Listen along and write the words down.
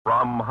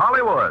From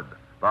Hollywood,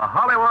 the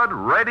Hollywood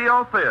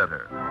Radio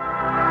Theater.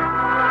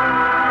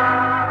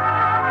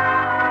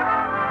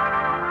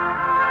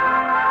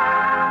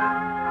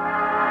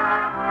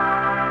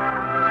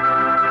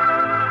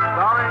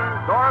 Starring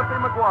Dorothy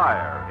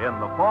McGuire in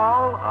The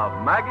Fall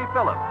of Maggie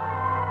Phillips.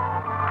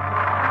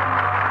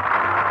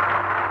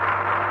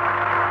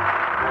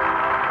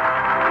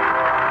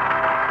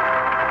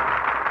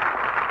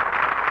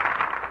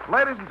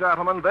 Ladies and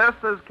gentlemen, this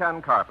is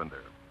Ken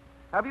Carpenter.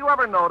 Have you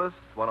ever noticed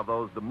one of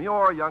those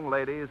demure young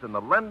ladies in the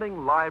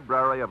lending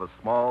library of a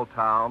small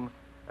town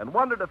and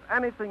wondered if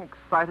anything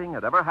exciting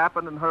had ever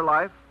happened in her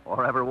life,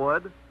 or ever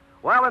would?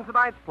 Well, in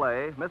tonight's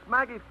play, Miss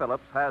Maggie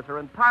Phillips has her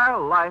entire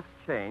life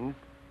changed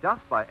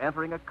just by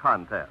entering a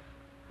contest.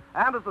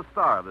 And as the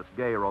star of this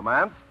gay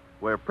romance,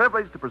 we're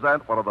privileged to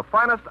present one of the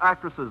finest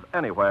actresses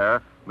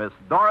anywhere, Miss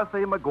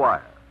Dorothy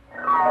McGuire.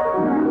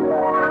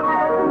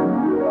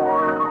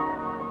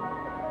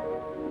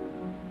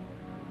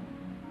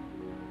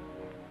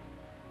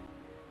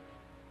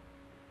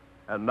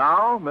 And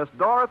now, Miss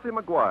Dorothy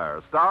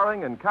McGuire,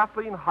 starring in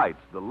Kathleen Height's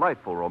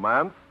delightful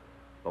romance,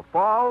 The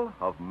Fall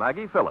of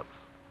Maggie Phillips.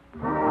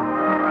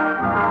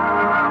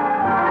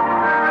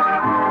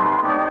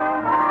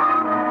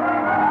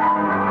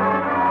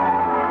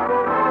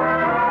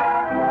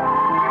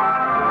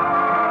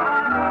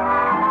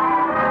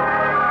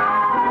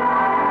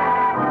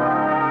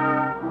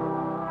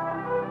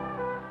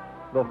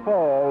 The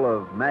fall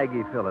of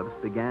Maggie Phillips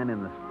began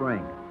in the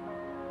spring.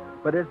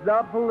 But it's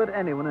doubtful that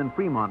anyone in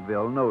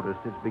Fremontville noticed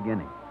its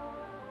beginning.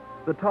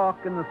 The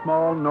talk in the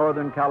small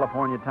northern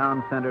California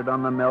town centered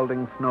on the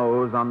melting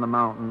snows on the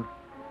mountains,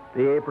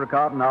 the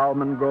apricot and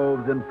almond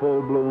groves in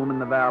full bloom in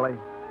the valley,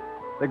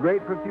 the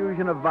great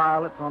profusion of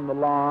violets on the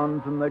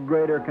lawns, and the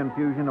greater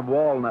confusion of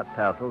walnut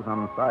tassels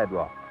on the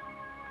sidewalks.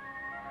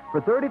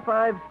 For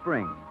 35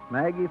 springs,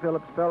 Maggie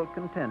Phillips felt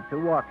content to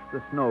watch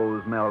the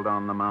snows melt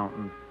on the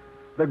mountains,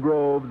 the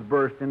groves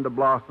burst into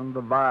blossom,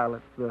 the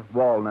violets, the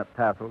walnut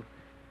tassels.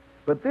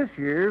 But this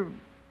year,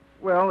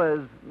 well, as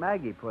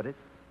Maggie put it,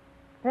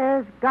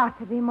 there's got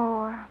to be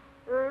more.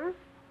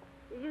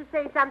 Did you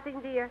say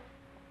something, dear?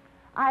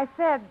 I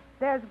said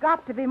there's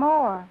got to be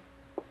more.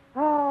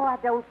 Oh, I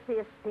don't see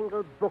a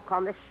single book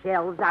on the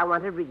shelves I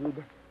want to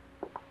read.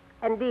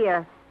 And,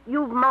 dear,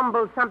 you've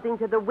mumbled something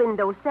to the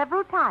window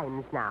several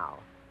times now.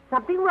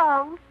 Something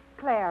wrong?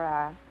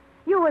 Clara,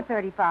 you were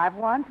 35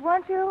 once,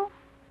 weren't you?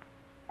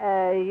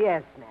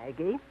 Yes,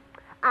 Maggie.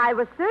 I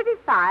was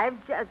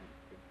 35 just...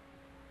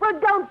 Well,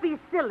 don't be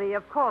silly.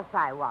 Of course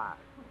I was.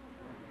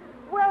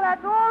 Well,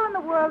 that's all in the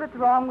world that's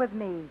wrong with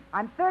me.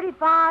 I'm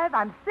 35,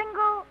 I'm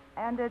single,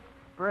 and it's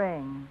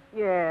spring.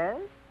 Yes?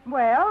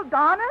 Well,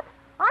 darn it,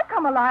 I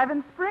come alive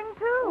in spring,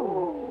 too.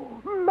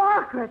 Oh,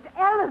 Margaret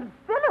Ellen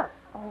Phillips.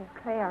 Oh,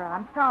 Clara,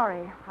 I'm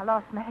sorry. I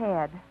lost my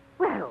head.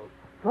 Well,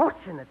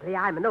 fortunately,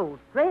 I'm an old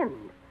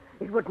friend.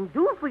 It wouldn't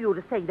do for you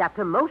to say that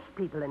to most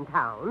people in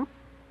town.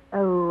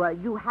 Oh,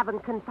 you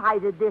haven't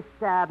confided this,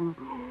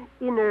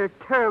 inner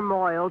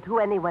turmoil to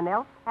anyone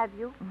else, have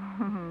you?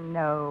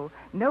 No.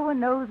 No one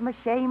knows my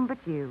shame but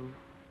you.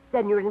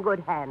 Then you're in good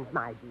hands,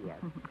 my dear.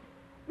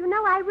 You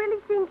know, I really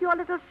think your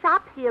little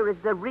shop here is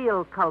the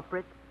real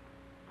culprit.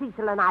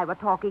 Cecil and I were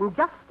talking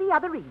just the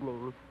other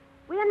evening.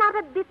 We are not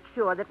a bit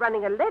sure that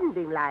running a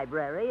lending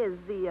library is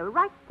the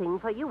right thing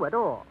for you at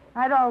all.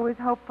 I'd always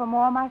hoped for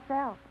more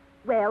myself.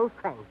 Well,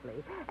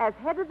 frankly, as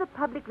head of the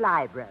public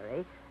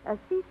library...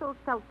 Cecil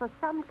felt for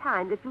some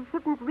time that you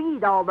shouldn't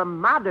read all the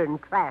modern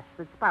trash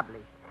that's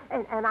published.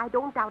 And I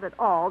don't doubt at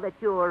all that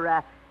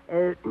your,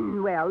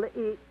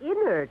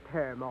 inner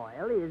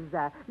turmoil is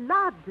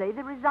largely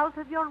the result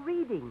of your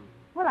reading.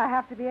 Well, I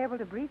have to be able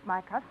to brief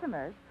my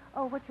customers.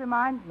 Oh, which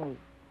reminds me,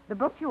 the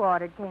book you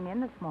ordered came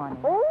in this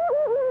morning.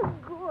 Oh,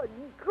 good.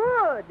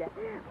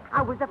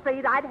 I was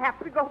afraid I'd have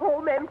to go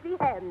home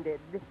empty-handed.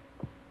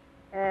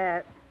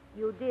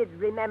 You did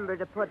remember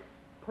to put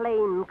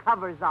plain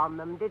covers on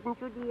them, didn't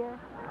you, dear?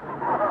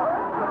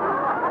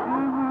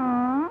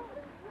 Mm-hmm.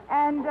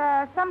 And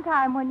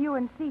sometime when you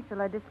and Cecil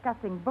are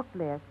discussing book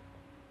lists,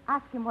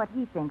 ask him what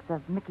he thinks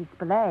of Mickey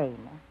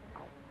Spillane.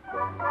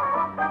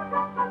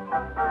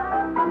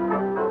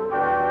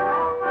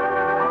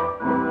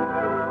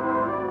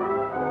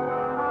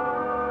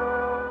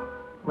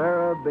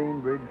 Clara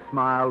Bainbridge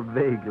smiled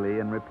vaguely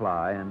in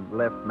reply and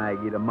left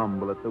Maggie to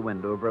mumble at the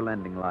window of her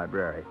lending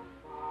library.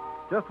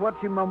 Just what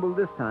she mumbled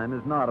this time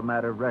is not a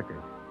matter of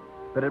record,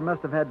 but it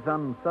must have had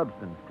some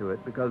substance to it,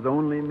 because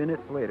only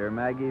minutes later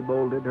Maggie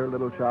bolted her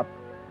little shop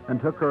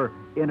and took her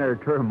inner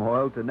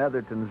turmoil to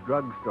Netherton's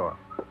drugstore.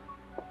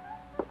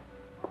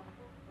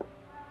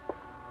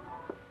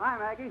 Hi,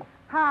 Maggie.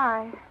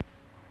 Hi.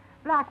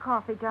 Black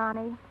coffee,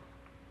 Johnny.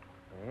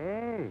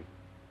 Hey,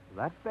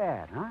 that's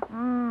bad,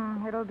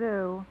 huh? It'll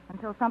do,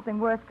 until something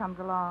worse comes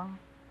along.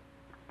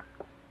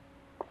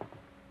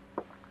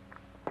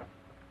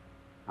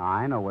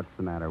 I know what's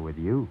the matter with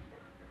you.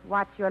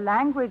 Watch your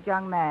language,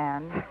 young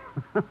man.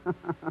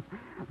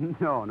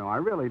 No, I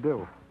really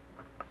do.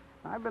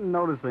 I've been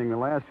noticing the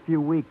last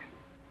few weeks.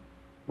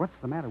 What's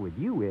the matter with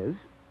you is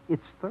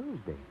It's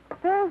Thursday.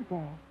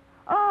 Thursday.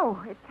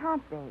 Oh, it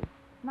can't be.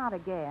 Not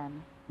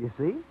again. You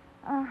see?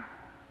 Uh,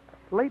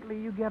 Lately,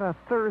 you get a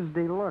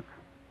Thursday look.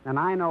 And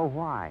I know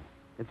why.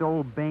 It's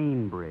old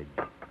Bainbridge.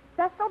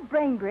 Cecil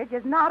Bainbridge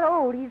is not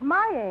old. He's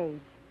my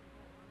age.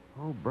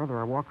 Oh, brother,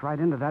 I walked right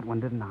into that one,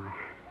 didn't I?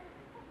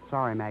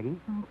 Sorry, Maggie.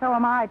 So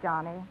am I,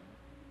 Johnny.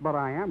 But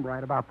I am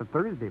right about the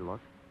Thursday look.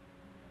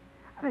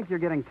 I think you're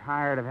getting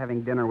tired of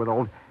having dinner with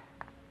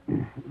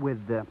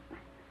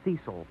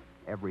Cecil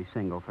every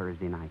single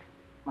Thursday night.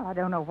 Well, I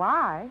don't know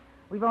why.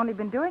 We've only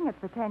been doing it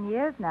for 10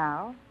 years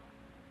now.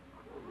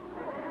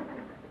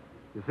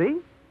 You see?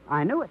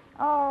 I knew it.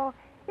 Oh,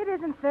 it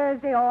isn't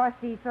Thursday or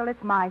Cecil.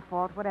 It's my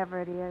fault, whatever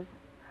it is.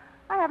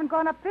 I haven't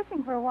gone up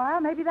fishing for a while.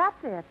 Maybe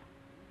that's it.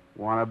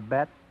 Want to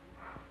bet?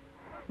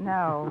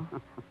 No.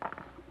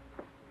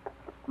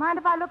 Mind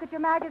if I look at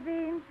your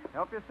magazines?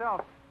 Help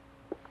yourself.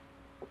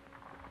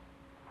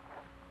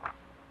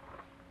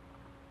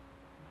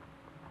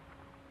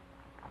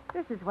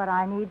 This is what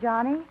I need,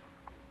 Johnny.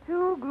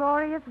 2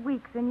 glorious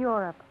weeks in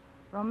Europe.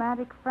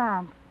 Romantic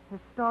France,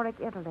 historic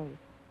Italy,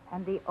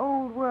 and the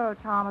old world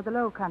charm of the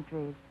Low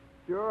Countries.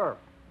 Sure.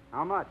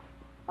 How much?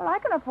 Well, I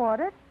can afford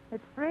it.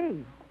 It's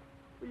free.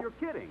 You're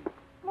kidding.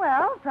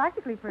 Well,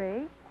 practically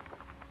free.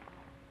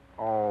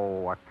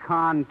 Oh, a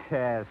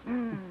contest.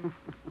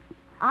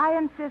 I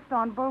insist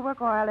on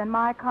Bulwark oil in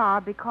my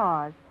car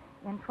because,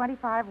 in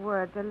 25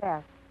 words or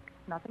less,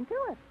 nothing to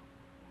it.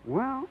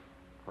 Well,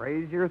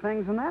 crazier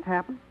things than that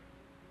happen.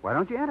 Why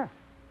don't you enter?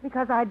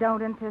 Because I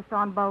don't insist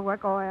on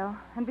Bulwark oil.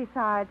 And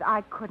besides,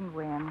 I couldn't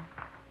win.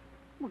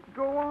 Well,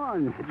 go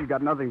on. You've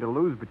got nothing to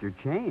lose but your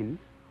chains.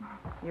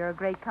 You're a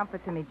great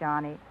comfort to me,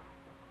 Johnny.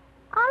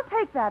 I'll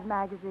take that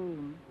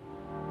magazine.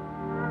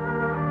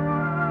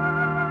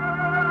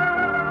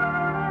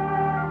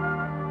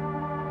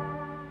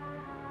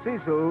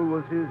 Cecil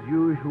was his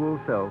usual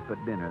self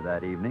at dinner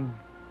that evening.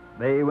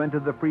 They went to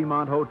the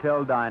Fremont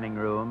Hotel dining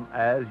room,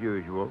 as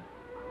usual,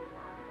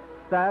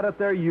 sat at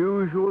their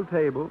usual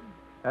table,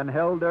 and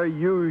held their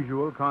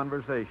usual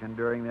conversation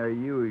during their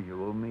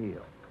usual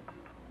meal.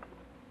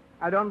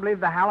 I don't believe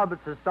the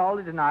halibut's as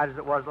salty tonight as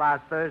it was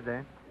last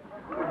Thursday.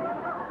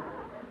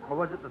 Or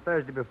was it the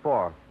Thursday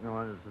before?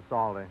 No, it was the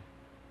salty.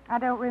 I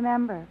don't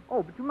remember.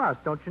 Oh, but you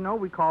must, don't you know?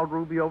 We called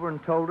Ruby over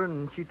and told her,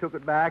 and she took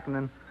it back, and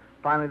then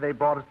finally they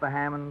brought us the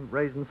ham and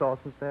raisin sauce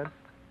instead.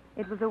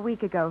 It was a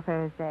week ago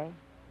Thursday.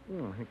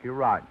 I think you're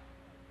right.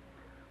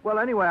 Well,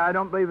 anyway, I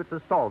don't believe it's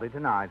as salty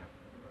tonight.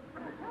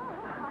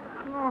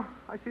 Oh,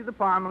 I see the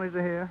Parmeleys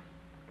are here.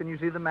 Can you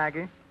see the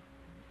Maggie?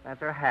 That's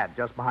her hat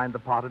just behind the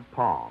potted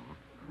palm.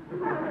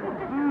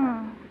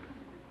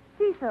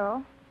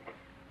 Cecil,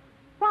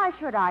 why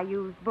should I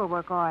use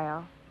Bulwark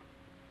oil?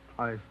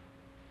 I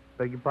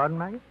beg your pardon,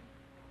 Maggie?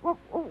 Well,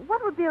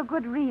 what would be a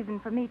good reason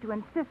for me to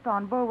insist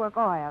on Bulwark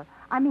oil?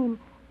 I mean,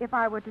 if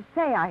I were to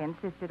say I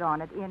insisted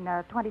on it in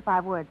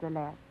 25 words or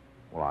less.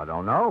 Well, I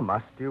don't know.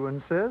 Must you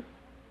insist?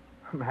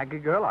 Maggie,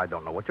 girl, I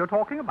don't know what you're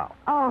talking about.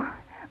 Oh,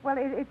 well,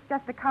 it's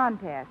just a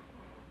contest.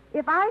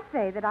 If I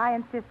say that I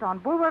insist on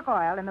Bulwark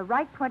oil in the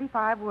right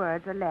 25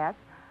 words or less,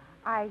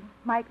 I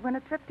might win a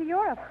trip to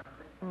Europe.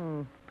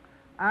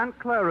 Aunt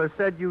Clara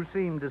said you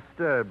seemed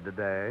disturbed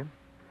today,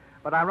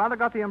 but I rather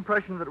got the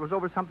impression that it was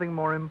over something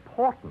more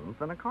important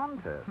than a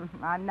contest.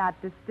 I'm not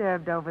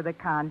disturbed over the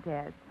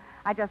contest.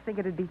 I just think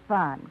it'd be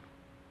fun.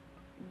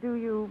 Do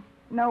you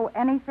know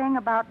anything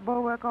about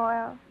Bulwark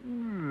oil?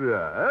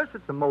 Yes,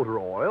 it's a motor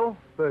oil.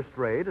 First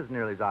rate, as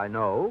nearly as I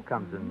know.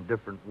 Comes in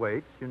different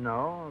weights, you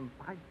know. And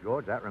by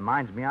George, that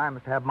reminds me, I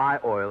must have my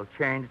oil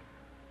changed.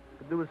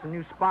 Could do with some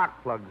new spark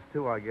plugs,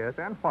 too, I guess.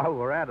 And while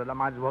we're at it, I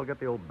might as well get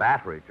the old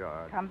battery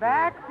charged. Come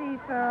back,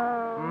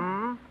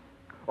 Cecil.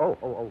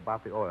 Oh,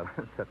 about the oil.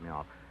 Set me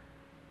off.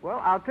 Well,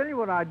 I'll tell you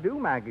what I'd do,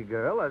 Maggie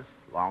girl. As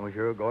long as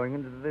you're going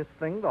into this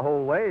thing the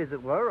whole way, as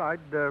it were,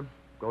 I'd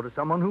go to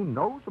someone who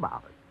knows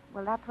about it.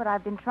 Well, that's what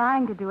I've been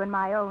trying to do in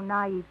my own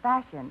naive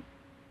fashion.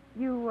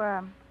 You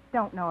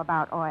don't know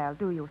about oil,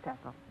 do you,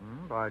 Cecil?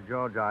 By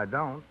George, I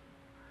don't.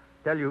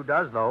 Tell you who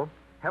does, though.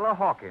 Heller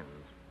Hawkins.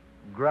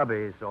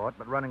 Grubby sort,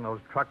 but running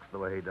those trucks the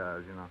way he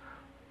does, you know.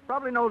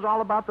 Probably knows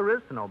all about there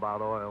is to know about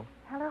oil.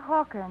 Heller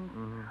Hawkins.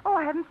 Oh,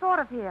 I hadn't thought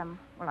of him.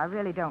 Well, I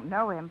really don't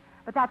know him,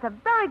 but that's a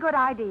very good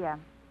idea.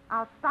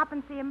 I'll stop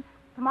and see him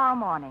tomorrow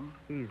morning.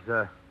 He's,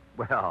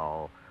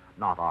 well,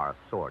 not our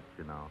sort,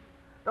 you know.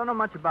 Don't know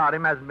much about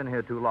him, hasn't been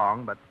here too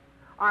long, but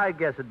I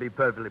guess it'd be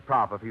perfectly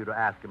proper for you to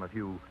ask him a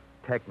few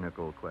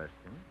technical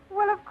questions.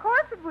 Well, of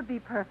course it would be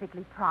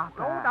perfectly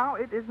proper. Oh, now,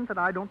 it isn't that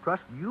I don't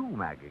trust you,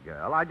 Maggie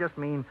girl. I just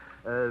mean,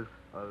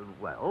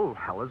 well,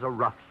 Heller's a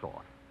rough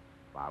sort.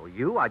 If I were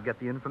you, I'd get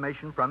the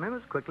information from him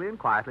as quickly and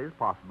quietly as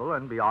possible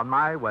and be on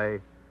my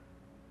way.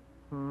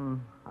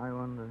 I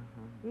wonder.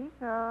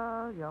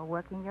 Cecil, you're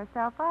working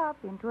yourself up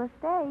into a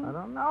state. I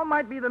don't know.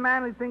 Might be the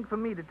manly thing for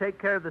me to take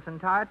care of this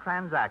entire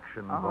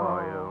transaction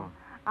for you.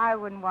 I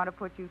wouldn't want to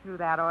put you through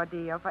that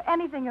ordeal for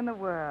anything in the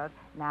world.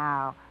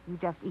 Now, you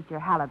just eat your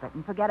halibut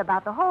and forget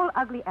about the whole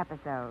ugly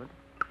episode.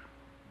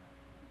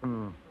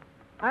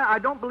 I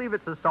don't believe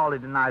it's as salty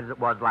tonight as it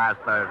was last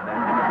Thursday.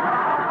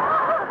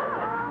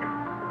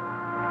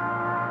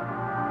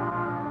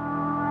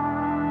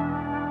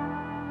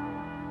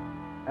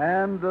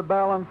 And the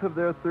balance of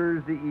their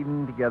Thursday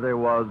evening together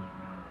was,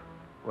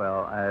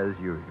 well, as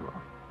usual.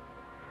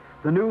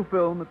 The new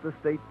film at the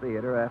State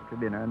Theater after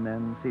dinner, and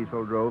then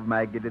Cecil drove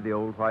Maggie to the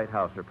old white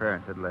house her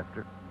parents had left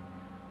her.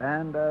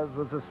 And as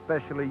was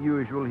especially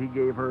usual, he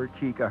gave her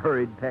cheek a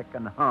hurried peck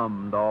and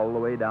hummed all the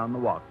way down the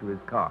walk to his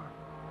car.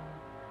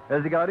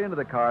 As he got into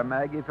the car,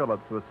 Maggie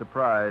Phillips was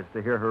surprised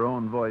to hear her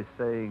own voice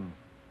saying,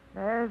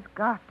 There's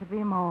got to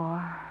be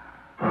more.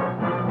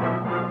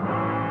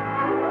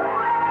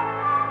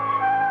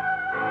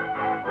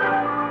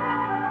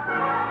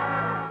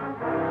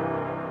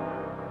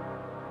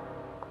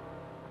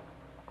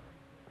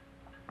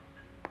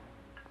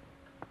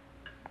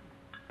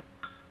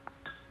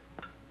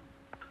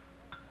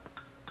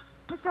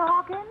 Mr.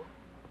 Hawkins?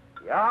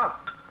 Yeah?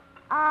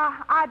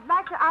 I'd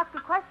like to ask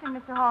a question,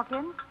 Mr.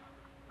 Hawkins.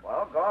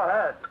 Well, go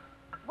ahead.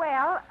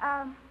 Well,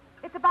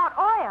 it's about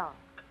oil.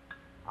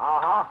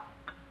 Uh-huh.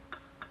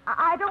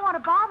 I don't want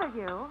to bother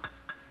you.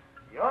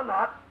 You're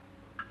not.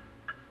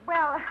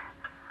 Well,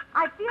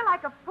 I feel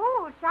like a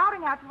fool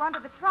shouting at you under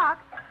the truck.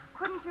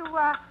 Couldn't you,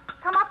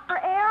 come up for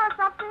air or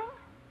something?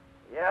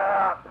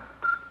 Yeah.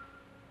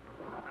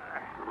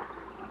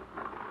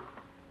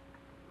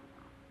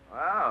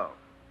 Well,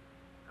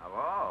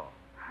 hello.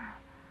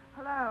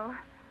 Hello.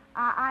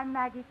 I'm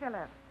Maggie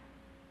Phillips.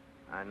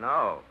 I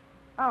know.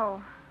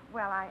 Oh,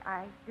 well,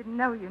 I didn't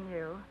know you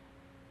knew.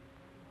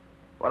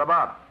 What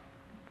about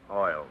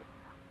oil?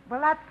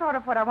 Well, that's sort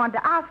of what I wanted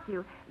to ask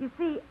you. You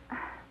see,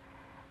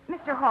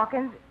 Mr.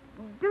 Hawkins,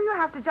 do you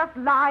have to just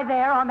lie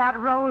there on that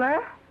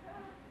roller?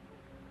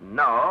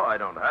 No, I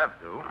don't have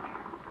to.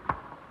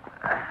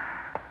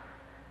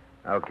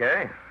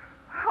 Okay.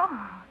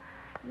 Oh,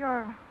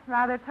 you're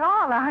rather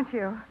tall, aren't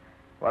you?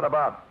 What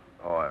about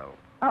oil?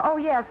 Oh,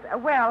 yes.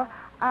 Well,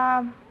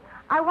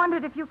 I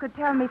wondered if you could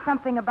tell me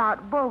something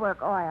about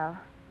Bulwark oil.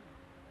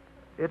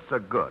 It's a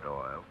good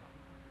oil.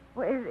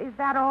 Well, is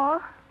that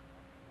all?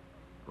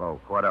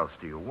 Well, what else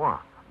do you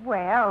want?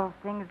 Well,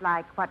 things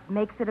like what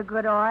makes it a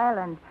good oil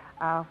and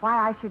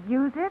why I should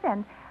use it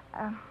and...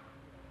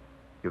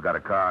 You got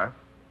a car?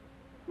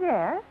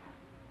 Yes.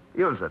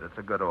 Use it. It's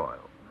a good oil.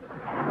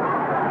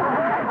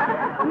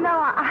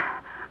 No,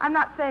 I'm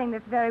not saying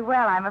this very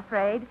well, I'm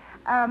afraid.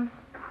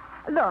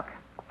 Look.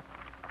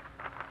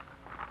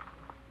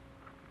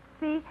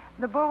 See,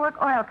 the Bulwark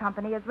Oil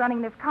Company is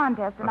running this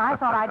contest, and I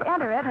thought I'd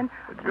enter it, and...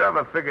 Did you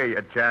ever figure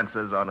your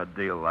chances on a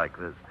deal like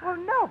this? Well,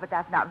 no, but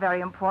that's not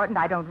very important.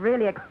 I don't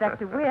really expect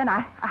to win.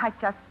 I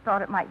just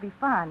thought it might be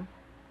fun.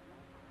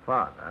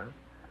 Fun, huh?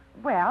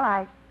 Well,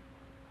 I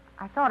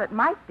thought it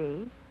might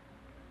be.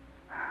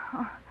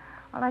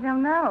 Well, I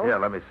don't know. Here,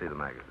 let me see the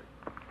magazine.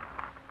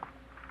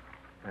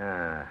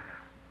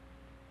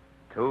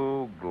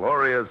 2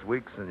 glorious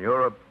weeks in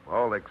Europe,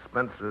 all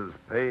expenses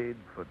paid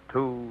for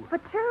 2. For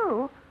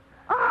 2?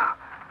 Oh,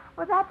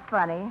 well, that's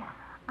funny.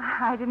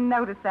 I didn't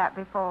notice that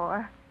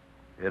before.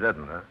 You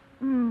didn't, huh?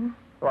 Mm.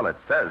 Well, it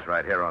says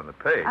right here on the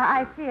page.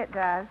 I see it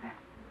does.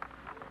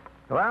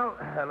 Well,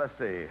 let's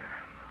see.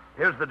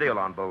 Here's the deal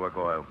on Bulwark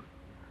oil.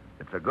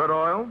 It's a good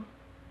oil,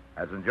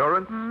 has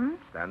endurance,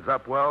 stands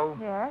up well.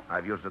 Yes.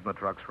 I've used it in the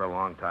trucks for a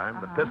long time.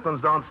 Uh-huh. The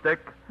pistons don't stick.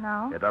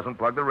 No? It doesn't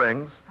plug the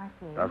rings. I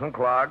see. Doesn't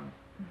clog.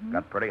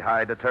 Got pretty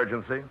high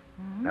detergency.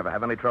 Never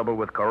have any trouble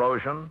with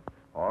corrosion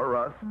or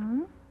rust.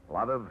 A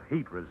lot of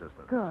heat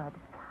resistance. Good.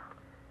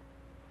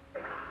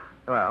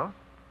 Well,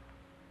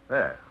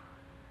 there.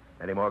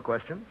 Any more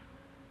questions?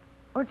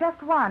 Well,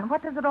 just one.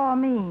 What does it all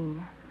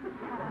mean?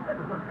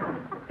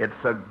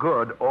 It's a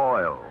good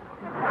oil.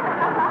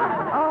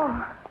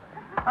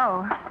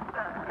 Oh.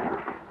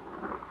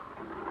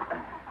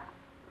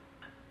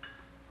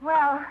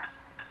 Well,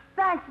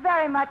 thanks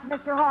very much,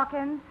 Mr.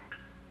 Hawkins.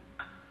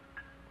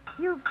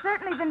 You've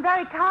certainly been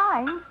very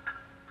kind.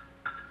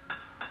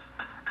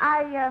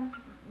 I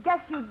guess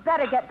you'd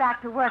better get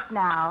back to work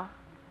now.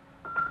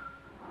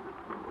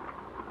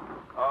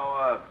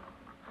 Oh,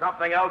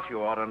 something else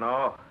you ought to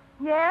know.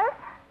 Yes?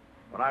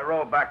 When I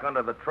rolled back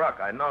under the truck,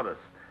 I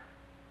noticed.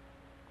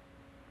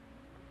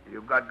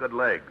 You've got good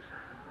legs.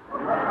 Oh.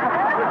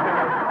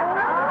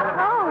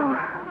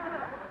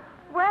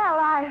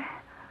 Well,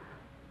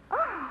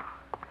 Oh.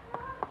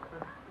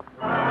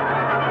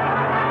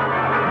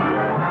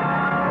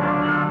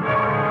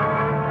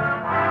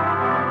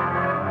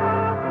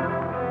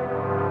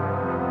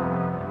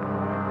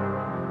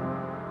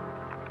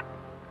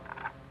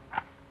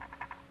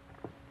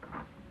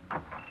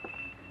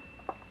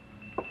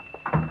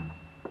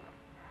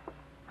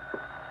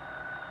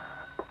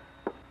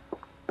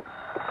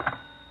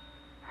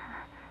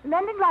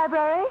 Lending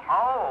Library?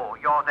 Oh,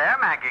 you're there,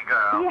 Maggie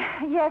girl.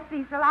 Yes,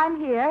 Cecil, I'm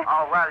here.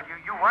 Oh, well,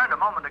 you weren't a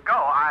moment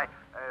ago.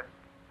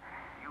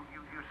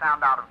 You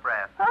sound out of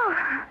breath. Oh,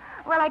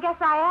 well, I guess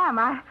I am.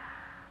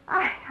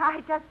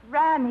 I just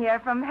ran here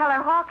from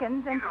Heller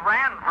Hawkins and... You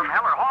ran from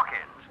Heller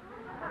Hawkins.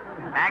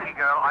 Maggie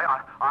girl,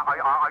 are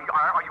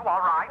you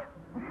all right?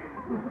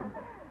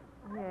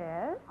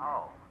 Yes?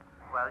 Oh.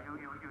 Well,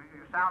 you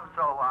sound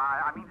so,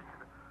 I mean,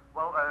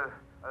 well,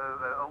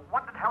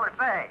 what did Heller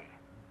say?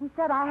 He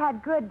said I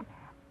had good...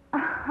 He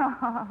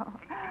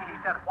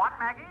said what,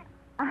 Maggie?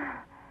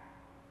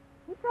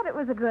 He said it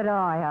was a good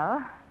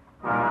oil.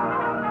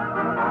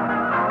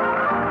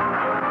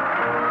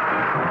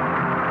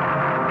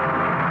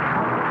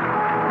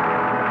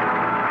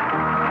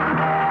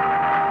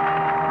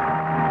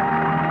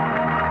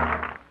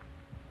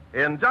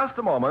 In just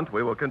a moment,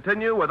 we will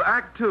continue with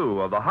Act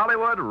Two of the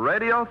Hollywood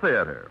Radio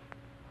Theater.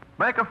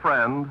 Make a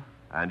friend,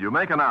 and you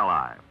make an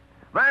ally.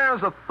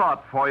 There's a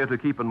thought for you to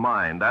keep in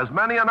mind, as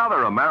many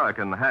another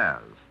American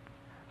has.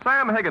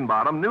 Sam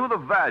Higginbottom knew the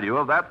value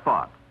of that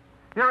thought.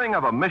 Hearing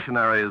of a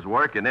missionary's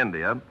work in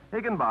India,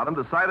 Higginbottom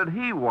decided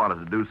he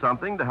wanted to do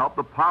something to help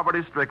the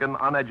poverty-stricken,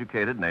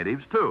 uneducated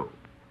natives, too.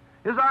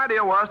 His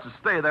idea was to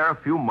stay there a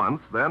few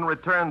months, then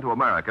return to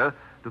America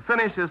to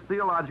finish his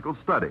theological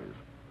studies.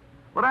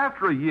 But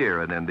after a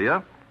year in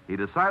India, he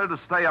decided to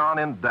stay on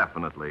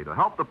indefinitely to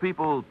help the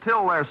people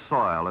till their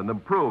soil and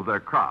improve their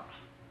crops.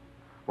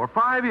 For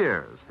 5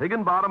 years,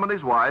 Higginbottom and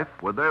his wife,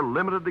 with their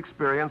limited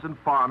experience in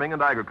farming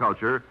and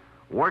agriculture,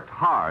 worked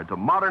hard to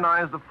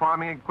modernize the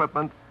farming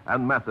equipment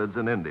and methods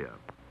in India.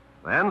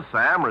 Then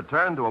Sam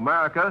returned to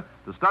America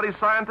to study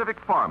scientific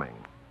farming.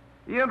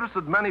 He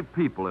interested many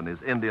people in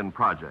his Indian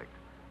project,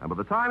 and by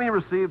the time he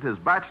received his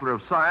Bachelor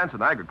of Science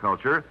in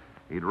Agriculture,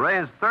 he'd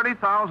raised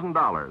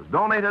 $30,000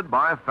 donated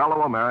by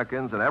fellow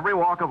Americans in every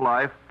walk of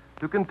life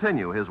to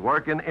continue his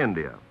work in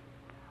India.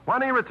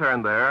 When he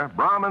returned there,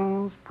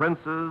 Brahmins,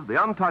 princes, the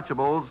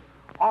untouchables,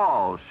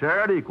 all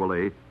shared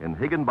equally in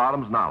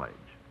Higginbottom's knowledge.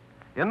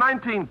 In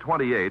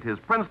 1928, his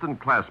Princeton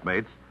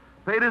classmates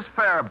paid his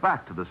fare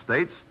back to the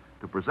States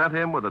to present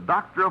him with a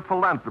Doctor of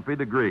Philanthropy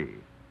degree.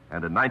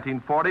 And in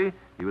 1940,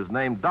 he was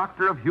named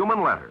Doctor of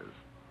Human Letters.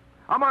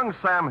 Among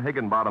Sam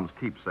Higginbottom's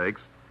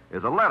keepsakes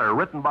is a letter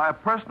written by a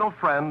personal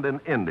friend in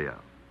India.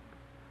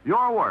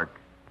 Your work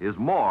is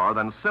more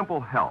than simple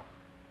help.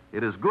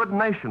 It is good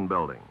nation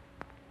building.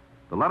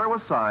 The letter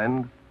was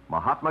signed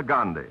Mahatma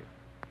Gandhi.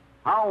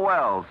 How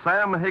well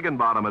Sam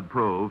Higginbottom had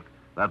proved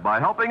that by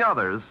helping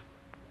others,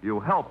 you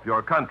help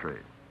your country.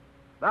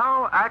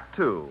 Now, Act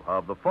Two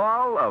of The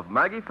Fall of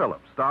Maggie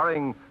Phillips,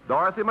 starring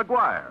Dorothy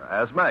McGuire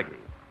as Maggie.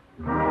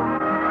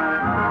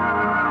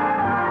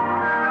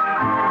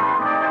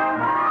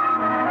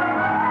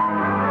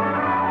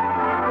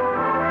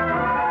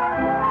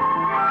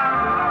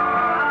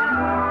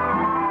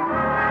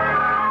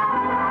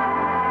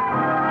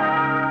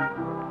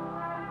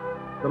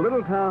 The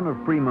little town of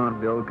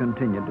Fremontville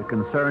continued to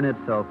concern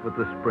itself with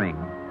the spring,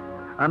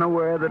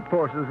 unaware that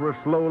forces were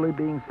slowly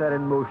being set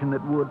in motion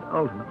that would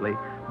ultimately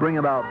bring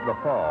about the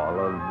fall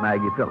of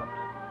Maggie Phillips.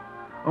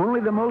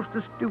 Only the most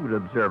astute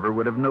observer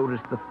would have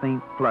noticed the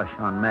faint flush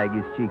on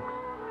Maggie's cheeks,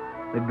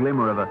 the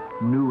glimmer of a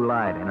new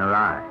light in her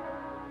eye.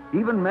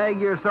 Even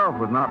Maggie herself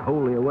was not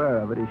wholly aware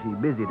of it as she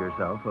busied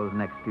herself those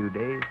next few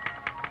days.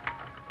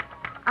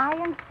 I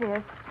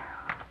insist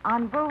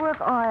on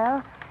Bulwark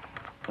oil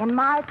in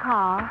my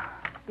car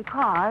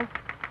because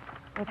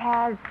it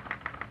has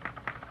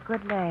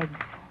good legs.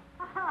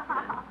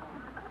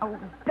 Oh,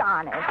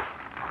 darn it.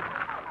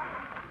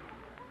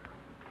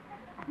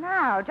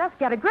 Now, just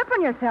get a grip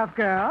on yourself,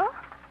 girl.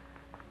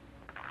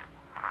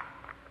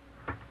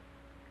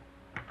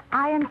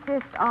 I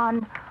insist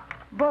on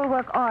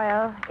Bulwark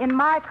oil in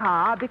my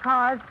car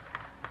because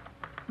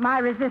my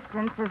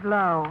resistance is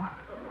low.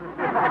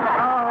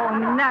 Oh,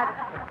 nuts.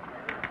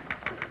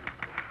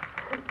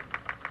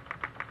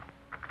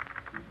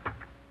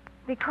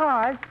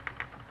 Because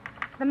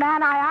the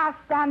man I ask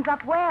stands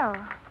up well.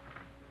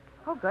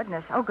 Oh,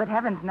 goodness. Oh, good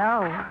heavens,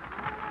 no.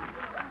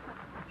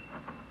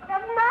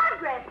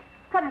 Margaret,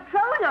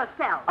 control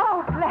yourself.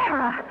 Oh,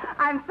 Clara,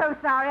 I'm so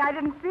sorry I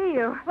didn't see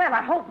you. Well,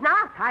 I hope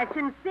not. I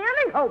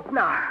sincerely hope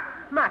not.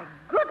 My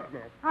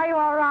goodness. Are you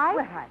all right?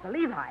 Well, I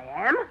believe I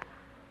am.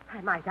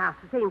 I might ask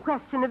the same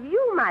question of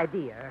you, my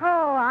dear.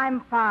 Oh,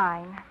 I'm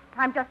fine.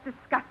 I'm just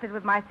disgusted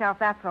with myself,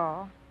 that's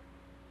all.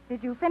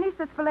 Did you finish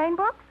the Spillane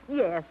books?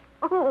 Yes.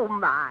 Oh,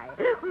 my.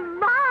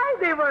 My,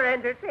 they were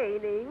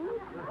entertaining.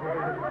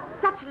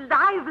 Such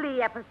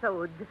lively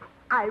episodes.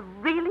 I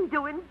really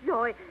do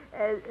enjoy...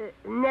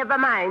 never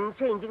mind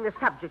changing the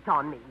subject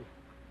on me.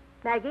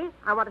 Maggie,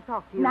 I want to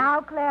talk to you.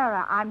 Now,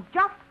 Clara, I'm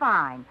just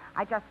fine.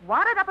 I just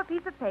wadded up a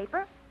piece of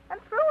paper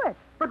and threw it.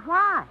 But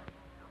why?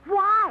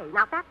 Why?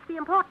 Now, that's the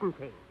important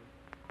thing.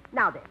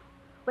 Now then,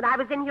 when I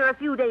was in here a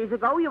few days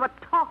ago, you were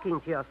talking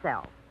to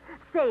yourself,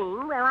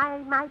 saying, well, I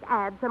might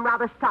add some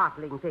rather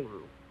startling things.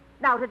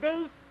 Now,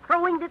 today,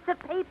 throwing bits of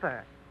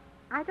paper.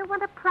 I don't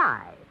want to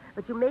pry,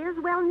 but you may as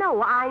well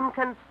know I'm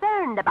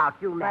concerned about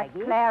you, Maggie.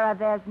 But, Clara,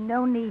 there's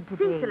no need to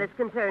be. Cecil is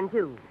concerned,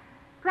 too.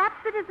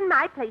 Perhaps it isn't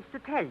my place to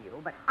tell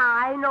you, but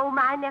I know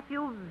my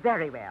nephew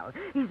very well.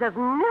 He's as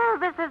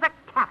nervous as a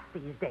cat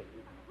these days.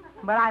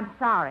 But I'm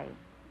sorry.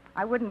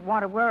 I wouldn't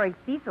want to worry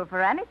Cecil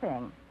for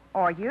anything.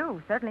 Or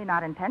you, certainly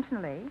not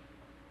intentionally.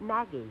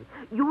 Maggie,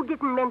 you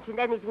didn't mention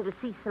anything to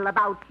Cecil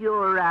about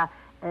your,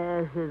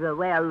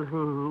 well,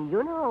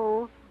 you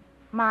know.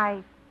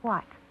 My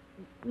what?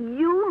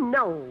 You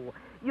know,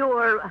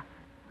 your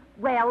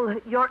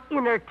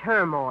inner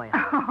turmoil.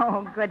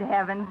 Oh, good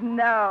heavens,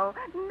 no.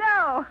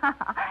 No.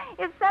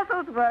 If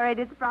Cecil's worried,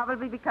 it's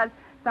probably because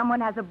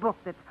someone has a book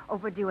that's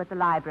overdue at the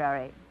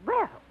library.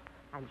 Well,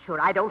 I'm sure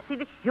I don't see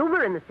the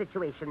humor in the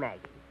situation,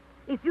 Maggie.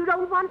 If you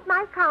don't want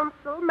my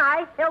counsel,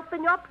 my help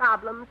in your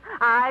problems,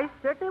 I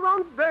certainly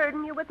won't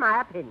burden you with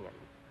my opinions.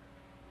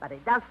 But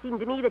it does seem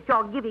to me that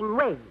you're giving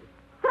way,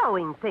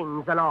 throwing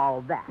things and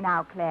all that.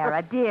 Now,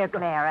 Clara, dear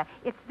Clara,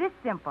 it's this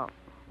simple.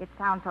 It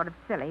sounds sort of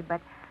silly,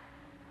 but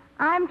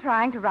I'm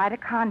trying to write a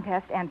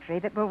contest entry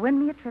that will win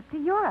me a trip to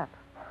Europe.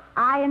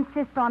 I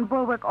insist on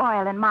Bulwark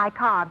oil in my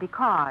car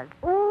because...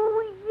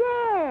 Oh,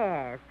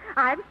 yes.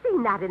 I've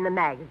seen that in the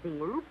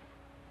magazines.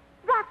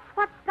 That's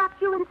what's got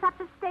you in such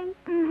a state?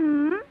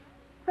 Mm-hmm.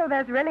 So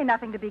there's really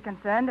nothing to be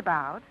concerned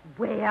about.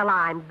 Well,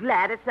 I'm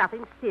glad it's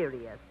nothing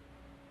serious.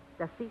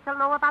 Does Cecil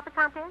know about the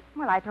contest?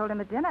 Well, I told him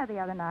at dinner the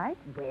other night.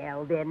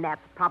 Well, then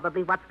that's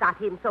probably what's got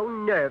him so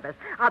nervous.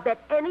 I'll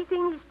bet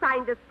anything he's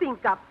trying to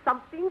think up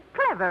something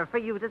clever for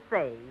you to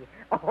say.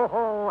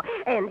 Oh,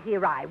 and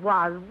here I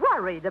was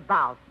worried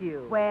about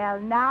you. Well,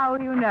 now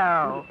you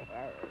know.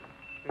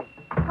 Yes.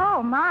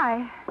 Oh,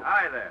 my.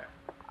 Hi there.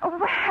 Oh,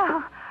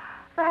 well,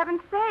 for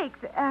heaven's sakes,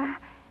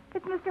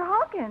 it's Mr.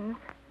 Hawkins.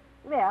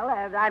 Well,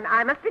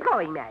 I must be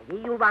going,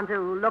 Maggie. You'll want to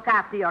look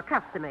after your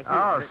customer here.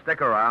 Oh,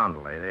 stick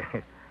around, lady.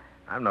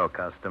 I'm no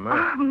customer.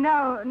 Oh,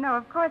 no,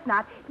 of course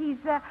not. He's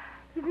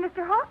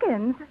Mr.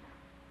 Hawkins.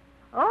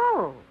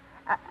 Oh.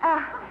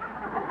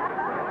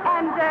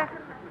 And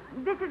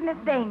this is Miss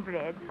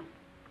Bainbridge.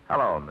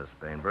 Hello, Miss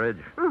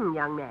Bainbridge.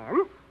 Young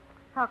man.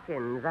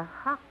 Hawkins. I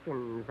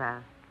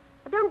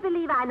don't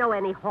believe I know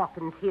any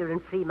Hawkins here in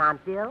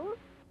Fremontville.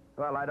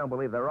 Well, I don't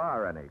believe there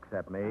are any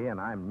except me,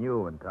 and I'm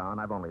new in town.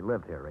 I've only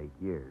lived here 8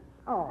 years.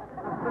 Oh.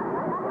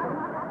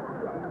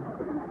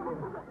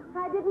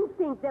 I didn't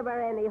think there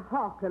were any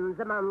Hawkins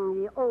among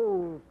the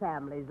old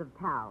families of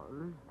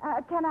town.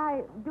 Can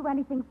I do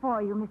anything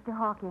for you, Mr.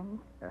 Hawkins?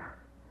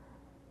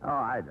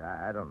 I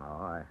don't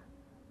know.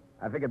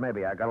 I figured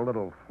maybe I got a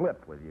little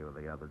flip with you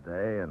the other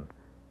day, and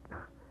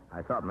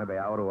I thought maybe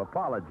I ought to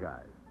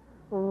apologize.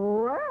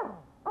 Well.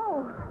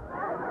 Oh,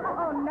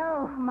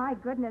 no, my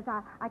goodness.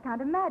 I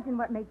can't imagine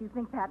what made you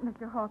think that,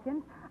 Mr.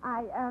 Hawkins.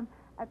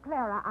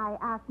 Clara, I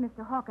asked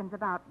Mr. Hawkins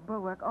about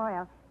Bulwark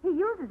oil. He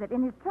uses it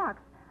in his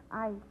trucks.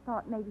 I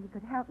thought maybe he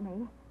could help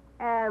me.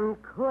 And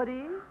could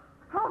he?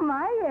 Oh,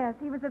 my, yes.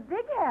 He was a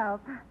big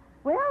help.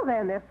 Well,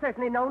 then, there's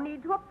certainly no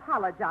need to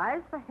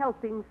apologize for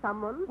helping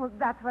someone. Well,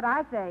 that's what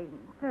I say.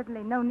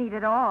 Certainly no need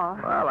at all.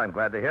 Well, I'm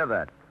glad to hear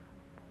that.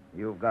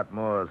 You've got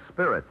more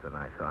spirit than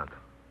I thought.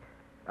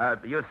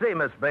 You see,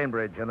 Miss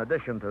Bainbridge, in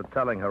addition to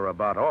telling her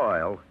about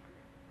oil,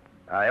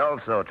 I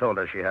also told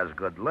her she has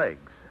good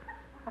legs.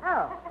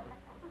 Oh.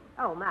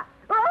 Oh, my.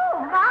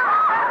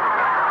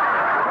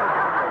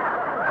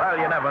 Well,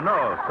 you never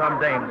know. Some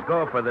dames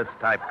go for this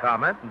type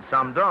comment, and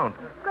some don't.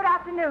 Good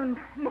afternoon,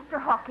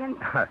 Mr. Hawkins.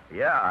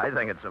 Yeah, I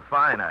think it's a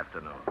fine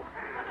afternoon.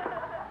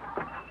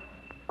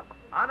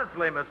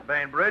 Honestly, Miss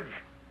Bainbridge,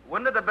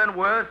 wouldn't it have been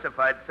worse if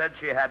I'd said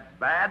she had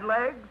bad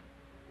legs?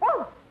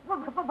 Oh,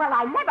 well,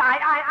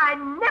 I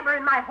never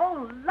in my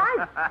whole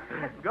life.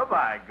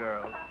 Goodbye,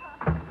 girls.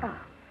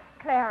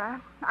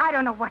 Clara, I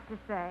don't know what to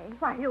say.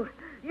 Why, you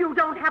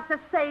don't have to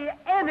say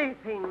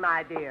anything,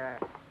 my dear.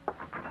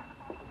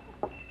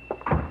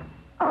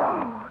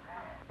 Oh,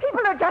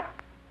 people are just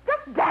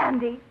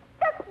dandy.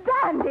 Just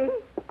dandy.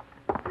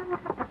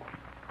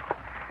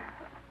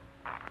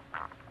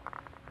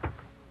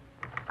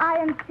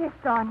 I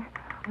insist on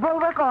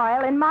Bulwark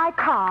oil in my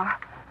car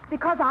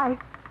because I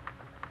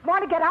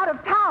want to get out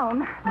of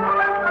town.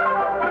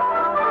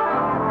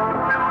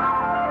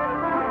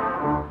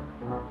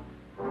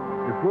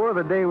 Before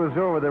the day was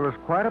over, there was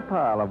quite a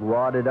pile of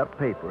wadded up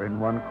paper in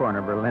one corner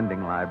of her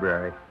lending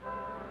library.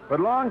 But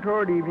long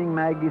toward evening,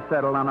 Maggie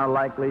settled on a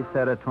likely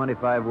set of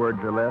 25 words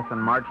or less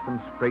and marched them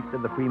straight to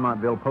the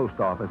Fremontville post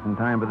office in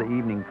time for the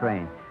evening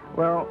train.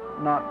 Well,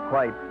 not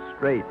quite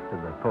straight to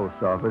the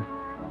post office.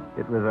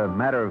 It was a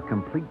matter of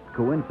complete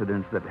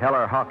coincidence that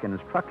Heller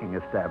Hawkins' trucking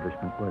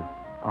establishment was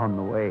on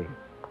the way.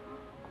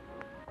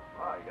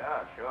 Oh,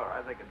 yeah, sure.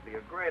 I think it'd be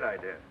a great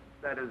idea.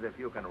 That is, if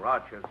you can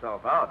rot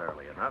yourself out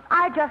early enough.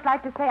 I'd just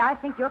like to say I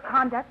think your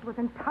conduct was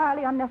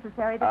entirely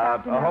unnecessary this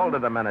afternoon. Hold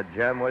it a minute,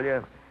 Jem, will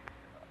you?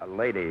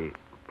 Lady,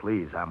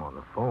 please, I'm on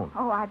the phone.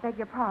 Oh, I beg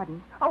your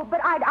pardon. Oh, but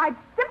I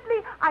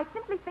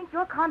simply think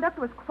your conduct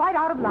was quite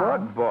out of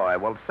line. Good boy.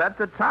 Well, set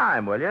the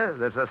time, will you?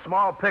 There's a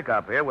small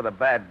pickup here with a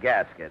bad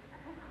gasket.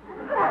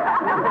 Go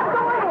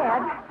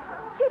ahead.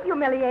 Keep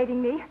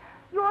humiliating me.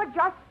 You're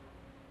just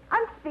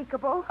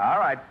unspeakable. All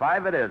right,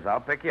 5 it is.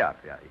 I'll pick you up.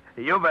 Yeah.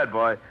 You bet,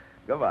 boy.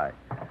 Goodbye.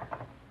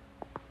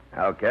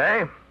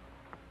 Okay.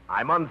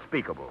 I'm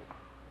unspeakable.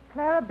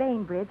 Clara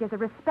Bainbridge is a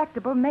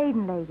respectable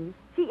maiden lady.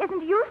 She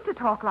isn't used to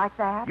talk like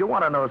that. You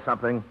want to know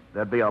something?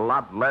 There'd be a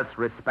lot less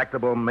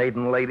respectable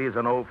maiden ladies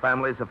in old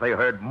families if they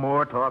heard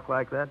more talk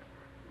like that.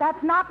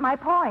 That's not my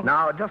point.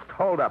 Now, just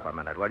hold up a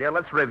minute, will you?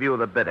 Let's review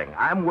the bidding.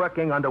 I'm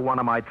working under one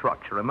of my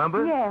trucks,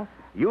 remember? Yes.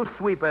 You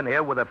sweep in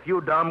here with a few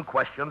dumb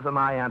questions, and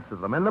I answer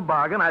them. In the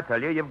bargain, I tell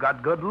you, you've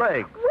got good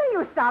legs. Will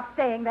you stop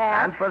saying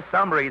that? And for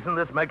some reason,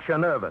 this makes you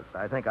nervous.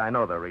 I think I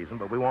know the reason,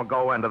 but we won't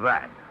go into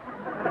that.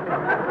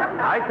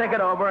 I think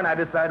it over, and I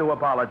decide to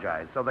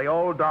apologize. So the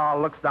old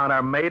doll looks down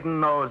her maiden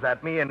nose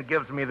at me and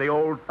gives me the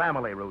old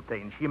family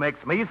routine. She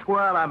makes me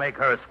squirm, I make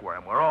her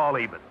squirm. We're all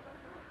even.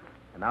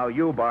 And now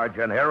you barge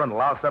in here and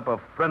louse up a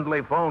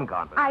friendly phone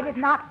conversation. I did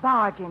not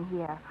barge in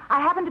here. I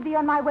happened to be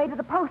on my way to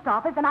the post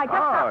office, and I just...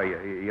 Oh,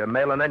 you're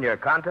mailing in your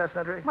contest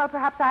entry? Well,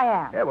 perhaps I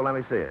am. Yeah, well, let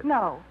me see it.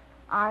 No.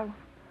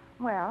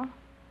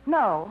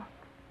 No.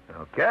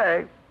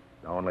 Okay.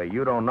 Only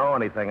you don't know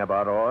anything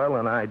about oil,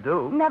 and I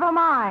do. Never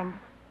mind.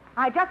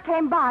 I just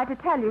came by to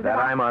tell you that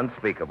I'm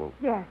unspeakable.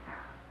 Yes.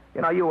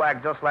 You know, you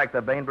act just like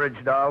the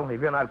Bainbridge doll. If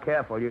you're not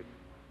careful, you...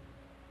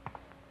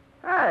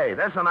 Hey,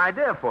 there's an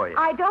idea for you.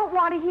 I don't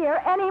want to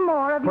hear any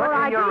more of your Put in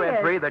ideas. your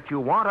entry that you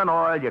want an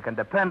oil you can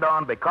depend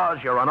on because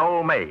you're an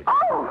old maid.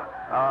 Oh!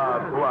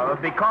 Well,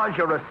 because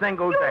you're a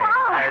single You dame.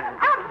 are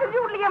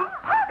absolutely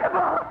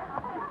impossible!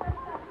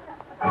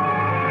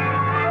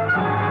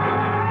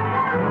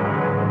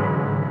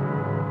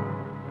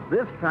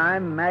 This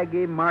time,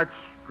 Maggie marched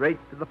straight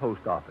to the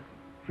post office.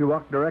 She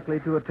walked directly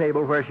to a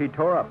table where she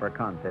tore up her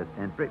contest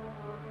entry.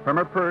 From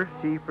her purse,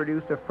 she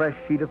produced a fresh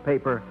sheet of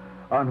paper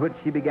on which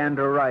she began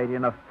to write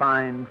in a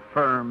fine,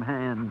 firm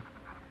hand.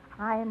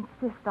 I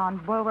insist on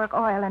Bulwark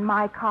Oil in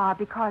my car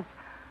because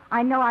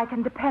I know I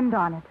can depend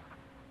on it.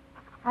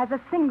 As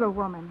a single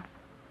woman,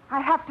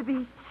 I have to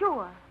be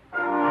sure.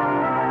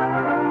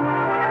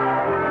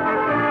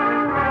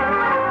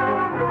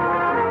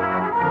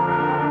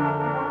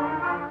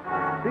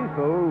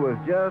 Cecil was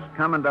just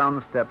coming down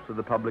the steps of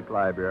the public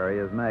library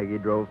as Maggie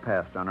drove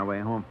past on her way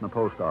home from the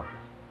post office.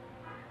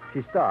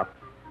 She stopped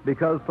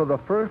because for the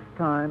first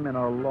time in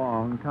a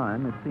long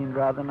time, it seemed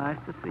rather nice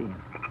to see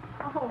him.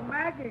 Oh,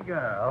 Maggie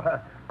girl.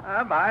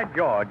 By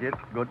George, it's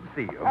good to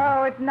see you.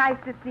 Oh, it's nice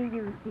to see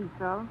you,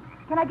 Cecil.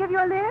 Can I give you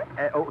a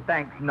lift?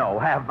 Thanks. No,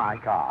 have my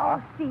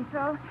car. Oh,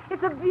 Cecil,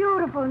 it's a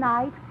beautiful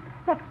night.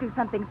 Let's do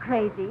something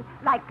crazy,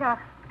 like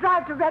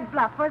drive to Red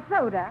Bluff for a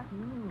soda.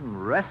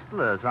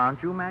 Restless,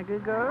 aren't you, Maggie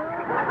girl?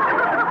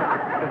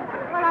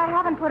 Well, I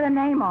haven't put a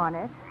name on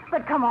it.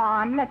 But come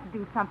on, let's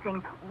do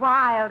something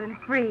wild and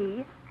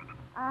free.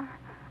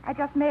 I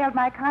just mailed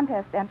my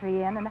contest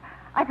entry in, and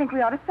I think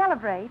we ought to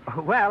celebrate.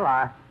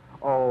 Well,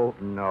 Oh,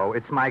 no,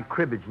 it's my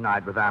cribbage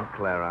night with Aunt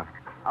Clara.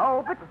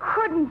 Oh, but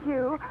couldn't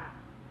you?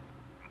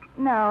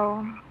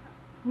 No,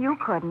 you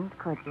couldn't,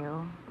 could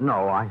you?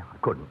 No, I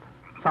couldn't.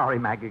 Sorry,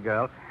 Maggie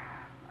girl.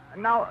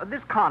 Now,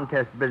 this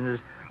contest business,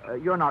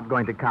 you're not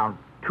going to count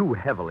too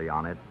heavily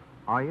on it,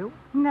 are you?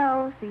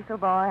 No, Cecil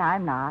boy,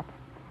 I'm not.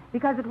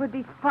 Because it would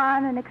be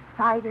fun and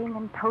exciting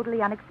and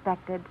totally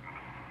unexpected.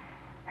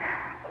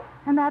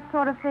 And that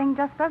sort of thing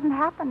just doesn't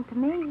happen to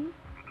me.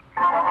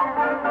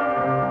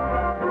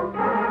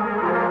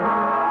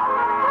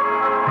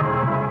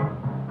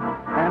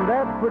 And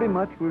that pretty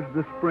much was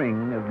the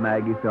spring of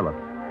Maggie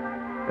Phillips.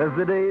 As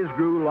the days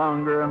grew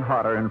longer and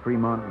hotter in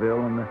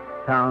Fremontville and the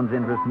town's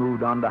interest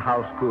moved on to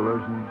house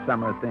coolers and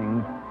summer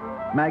things,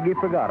 Maggie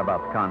forgot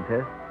about the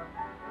contest.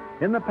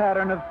 In the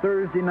pattern of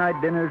Thursday night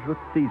dinners with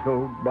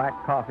Cecil,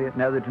 black coffee at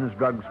Netherton's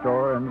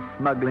drugstore, and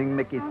smuggling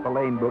Mickey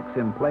Spillane books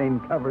in plain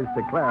covers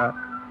to Clara,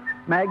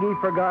 Maggie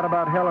forgot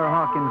about Heller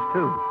Hawkins,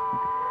 too.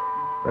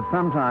 But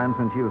sometimes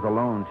when she was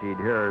alone, she'd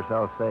hear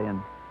herself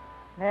saying,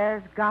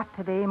 There's got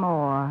to be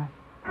more.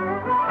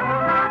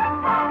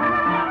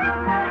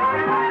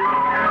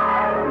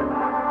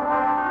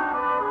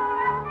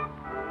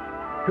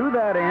 To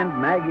that end,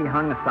 Maggie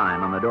hung a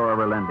sign on the door of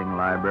her lending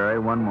library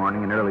one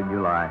morning in early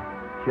July.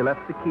 She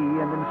left the key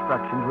and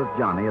instructions with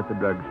Johnny at the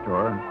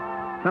drugstore, and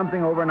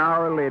something over an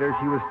hour later,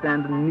 she was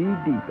standing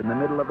knee-deep in the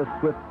middle of a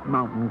swift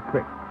mountain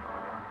creek.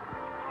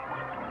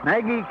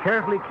 Maggie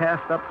carefully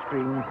cast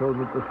upstream so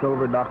that the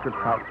silver Dr.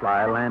 Trout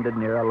fly landed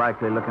near a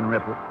likely-looking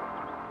ripple.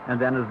 And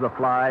then as the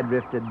fly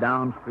drifted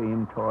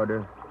downstream toward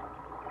her...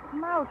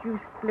 Come out, you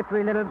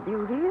slippery little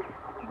beauties.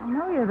 I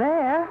know you're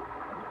there.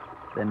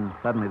 Then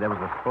suddenly there was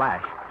a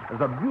splash as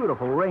a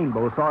beautiful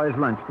rainbow saw his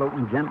lunch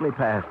floating gently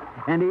past,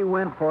 and he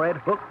went for it,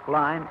 hook,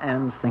 line,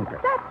 and sinker.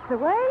 That's the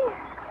way.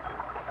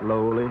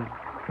 Slowly,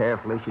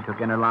 carefully, she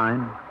took in her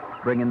line,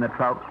 bringing the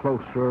trout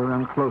closer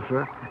and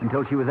closer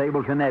until she was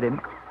able to net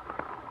him.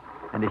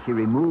 And as she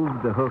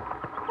removed the hook...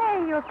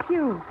 Hey, you're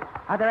cute.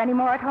 Are there any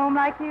more at home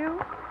like you?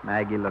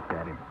 Maggie looked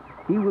at him.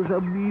 He was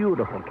a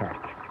beautiful catch,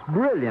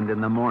 brilliant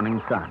in the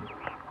morning sun.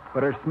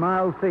 But her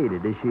smile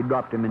faded as she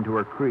dropped him into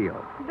her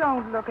creel.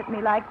 Don't look at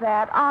me like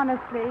that,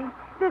 honestly.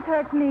 This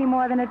hurts me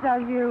more than it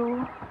does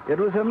you. It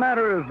was a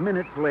matter of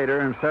minutes later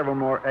and several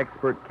more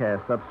expert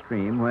casts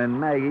upstream when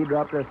Maggie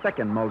dropped her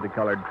second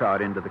multicolored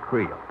trout into the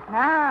creel.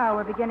 Now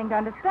we're beginning to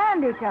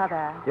understand each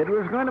other. It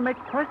was going to make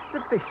quite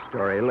the fish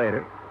story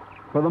later.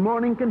 For the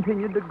morning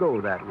continued to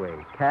go that way.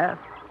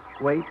 Cast,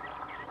 wait,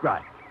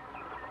 strike.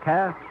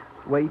 Cast,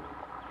 wait,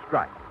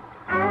 strike.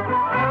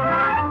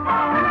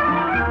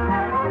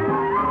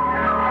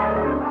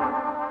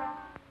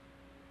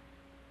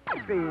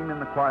 Being in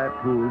the quiet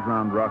pools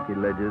around rocky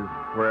ledges,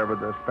 wherever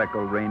the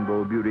speckled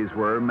rainbow beauties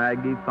were,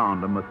 Maggie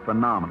found them with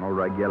phenomenal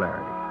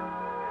regularity.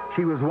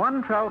 She was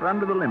one trout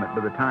under the limit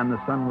by the time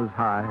the sun was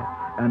high,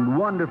 and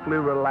wonderfully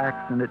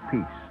relaxed and at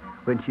peace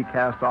when she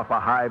cast off a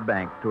high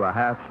bank to a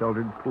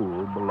half-sheltered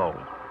pool below.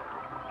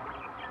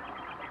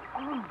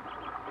 Oh,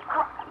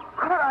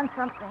 put on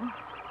something.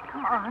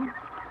 Come on.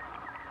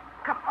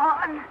 Come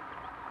on.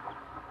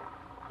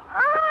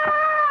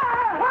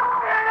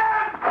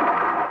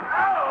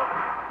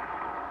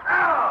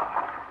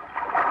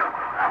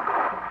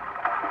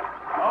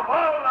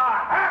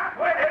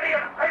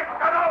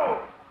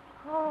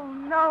 Oh,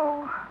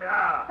 no.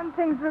 Yeah. And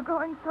things were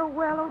going so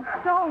well. Oh,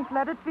 don't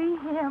let it be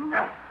him.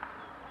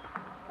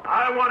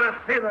 I want to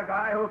see the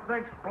guy who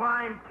thinks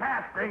blind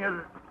casting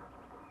is...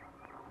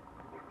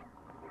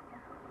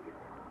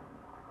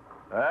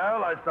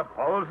 Well, I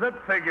suppose it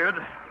figured.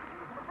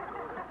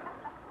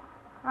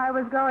 I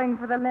was going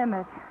for the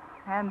limit,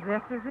 and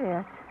this is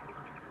it.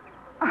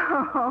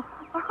 Oh.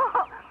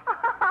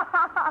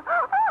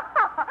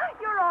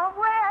 You're all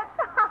wet.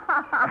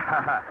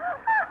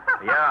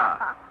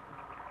 Yeah.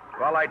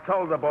 Well, I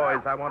told the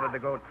boys I wanted to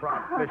go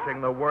trout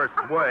fishing the worst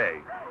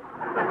way.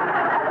 Oh,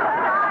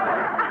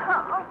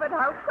 but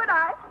how could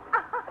I?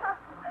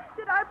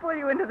 Did I pull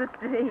you into the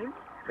stream?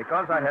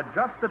 Because I had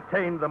just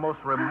attained the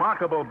most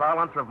remarkable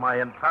balance of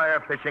my entire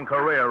fishing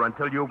career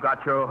until you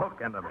got your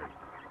hook into me.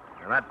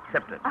 And that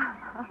tipped it.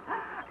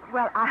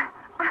 Well,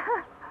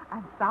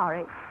 I'm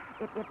sorry.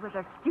 It was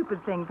a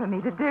stupid thing for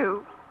me to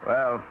do.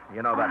 Well,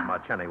 you know that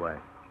much anyway.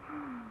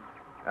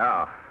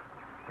 Now,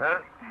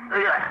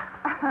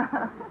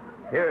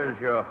 here's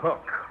your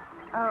hook.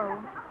 Oh,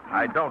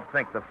 I don't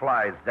think the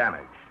fly's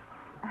damaged.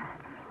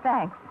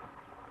 thanks.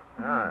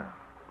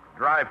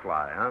 Dry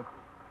fly, huh?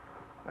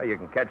 Well, you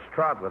can catch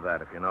trout with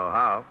that if you know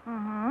how.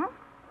 Mm-hmm.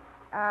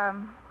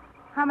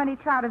 How many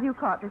trout have you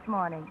caught this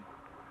morning?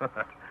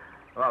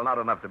 Well, not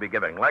enough to be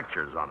giving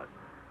lectures on it.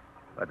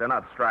 But they're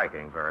not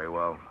striking very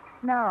well.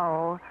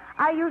 No.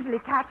 I usually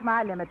catch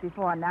my limit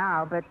before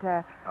now, but,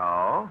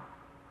 Oh?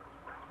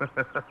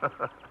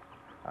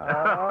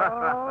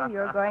 Oh,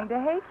 you're going to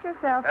hate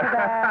yourself for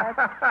that.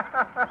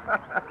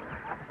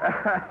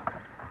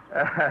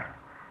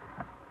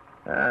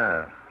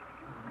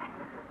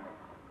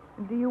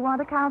 Do you want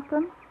to count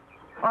them?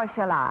 Or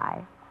shall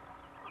I?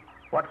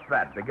 What's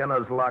that,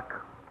 beginner's luck?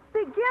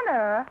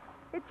 Beginner?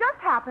 It just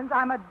happens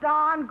I'm a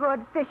darn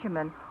good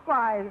fisherman.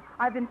 Why,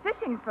 I've been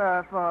fishing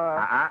for...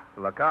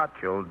 Look out,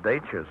 you'll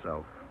date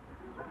yourself.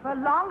 For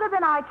longer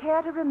than I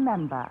care to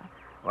remember.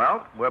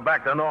 Well, we're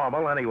back to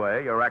normal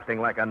anyway. You're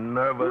acting like a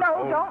nervous...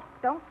 No,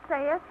 don't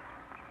say it.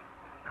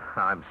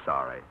 I'm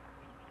sorry.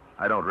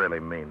 I don't really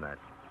mean that.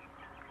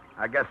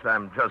 I guess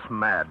I'm just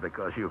mad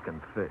because you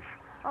can fish.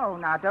 Oh,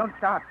 now, don't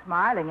start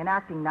smiling and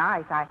acting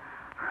nice. I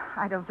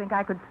don't think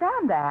I could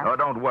stand that. Oh,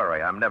 don't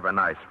worry. I'm never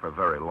nice for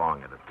very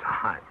long at a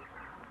time.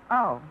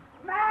 Oh.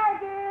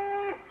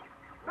 Maggie!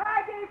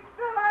 Maggie,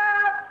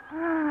 Phillips!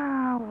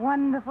 Ah,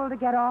 wonderful to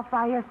get off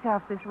by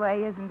yourself this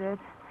way, isn't it?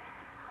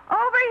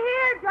 Over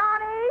here,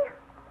 Johnny!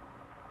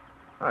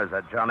 Oh, is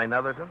that Johnny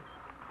Netherton?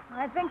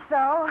 I think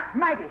so.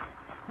 Maggie,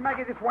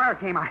 this wire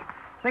came. I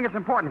think it's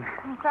important.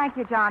 Oh, thank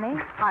you, Johnny.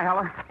 Hi,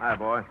 Heller. Hi,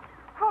 boy.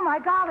 Oh, my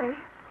golly.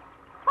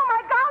 Oh,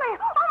 my golly!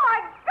 Oh, my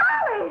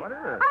golly! What is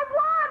it? I've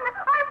won!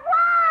 I've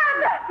won!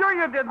 Sure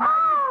you did, Maggie.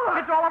 Oh!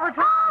 It's all over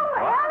town.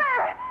 Oh,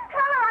 Heller!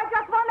 Heller, I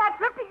just won that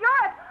trip to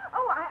Europe.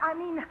 Oh, I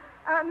mean,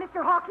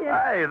 Mr. Hawkins.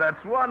 Hey,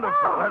 that's wonderful.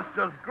 Oh. That's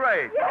just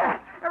great. Yes.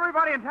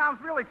 Everybody in town's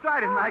real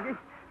excited, Maggie.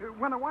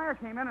 When the wire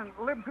came in and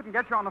Lib couldn't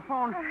get you on the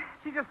phone,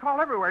 she just called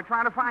everywhere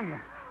trying to find you.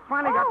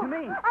 Finally got to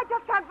me. I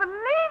just can't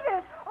believe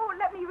it. Oh,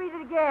 let me read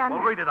it again.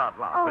 Well, read it out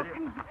loud, Oh, will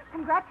you?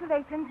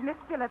 Congratulations, Miss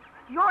Phillips.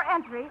 Your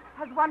entry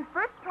has won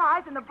first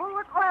prize in the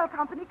Bulwark Oil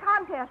Company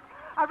contest.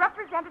 A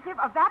representative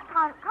of that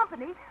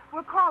company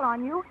will call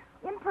on you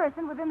in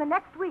person within the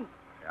next week.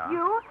 Yeah.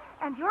 You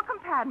and your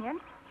companion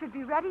should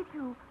be ready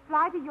to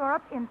fly to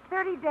Europe in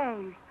 30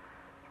 days.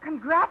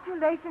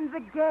 Congratulations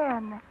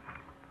again.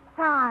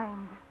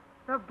 Signed,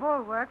 the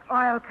Bulwark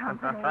Oil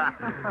Company.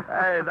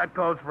 Hey, that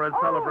calls for a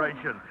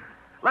celebration.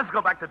 Let's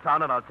go back to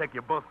town and I'll take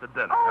you both to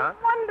dinner, huh?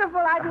 Oh,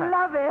 wonderful. I'd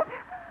love it.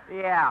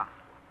 Yeah,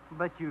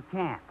 but you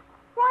can't.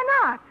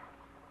 Why not?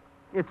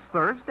 It's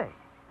Thursday.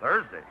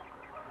 Thursday.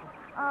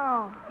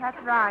 Oh,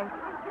 that's right.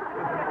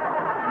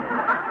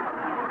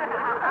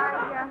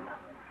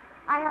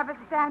 I have a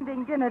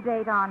standing dinner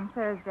date on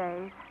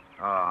Thursdays.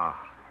 Oh.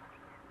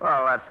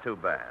 Well, that's too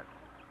bad.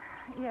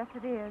 Yes,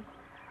 it is.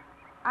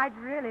 I'd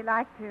really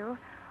like to.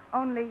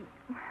 Only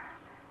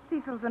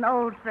Cecil's an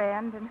old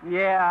friend, and...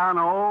 Yeah, an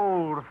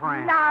old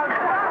friend. Now,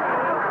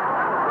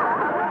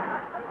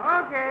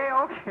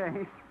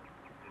 Okay.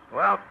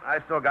 Well, I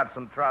still got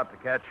some trout to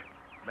catch.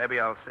 Maybe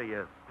I'll see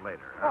you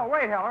later. Huh? Oh,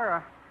 wait,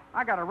 Heller.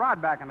 I got a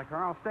rod back in the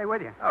car. I'll stay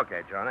with you.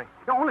 Okay, Johnny.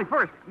 Only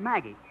first,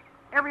 Maggie.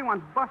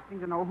 Everyone's busting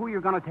to know who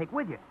you're going to take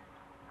with you.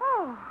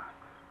 Oh,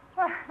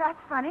 well, that's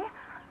funny.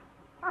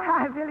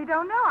 I really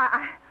don't know.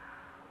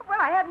 Well,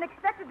 I hadn't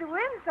expected to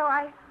win, so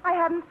I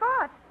hadn't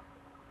thought.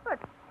 But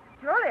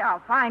surely I'll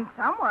find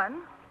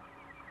someone.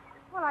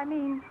 Well, I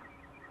mean,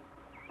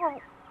 well,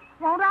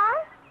 won't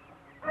I?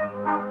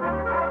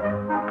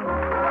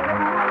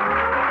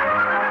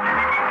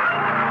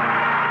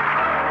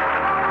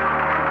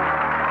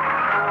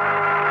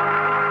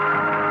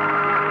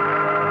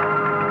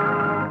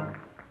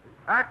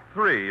 Act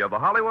 3 of the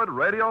Hollywood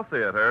Radio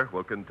Theater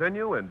will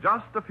continue in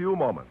just a few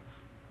moments.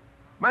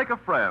 Make a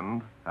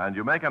friend, and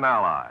you make an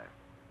ally.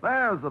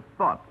 There's a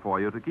thought for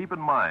you to keep in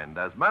mind,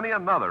 as many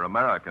another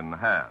American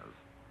has.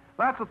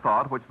 That's a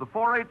thought which the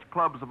 4-H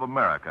clubs of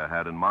America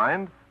had in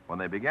mind when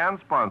they began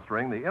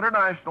sponsoring the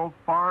International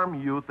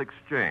Farm Youth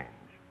Exchange.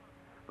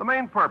 The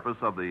main purpose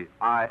of the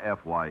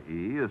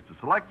IFYE is to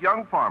select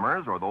young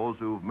farmers or those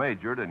who've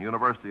majored in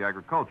university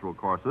agricultural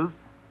courses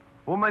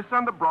whom they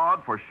send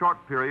abroad for short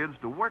periods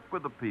to work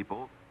with the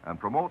people and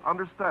promote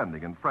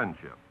understanding and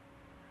friendship.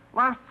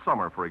 Last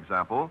summer, for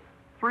example,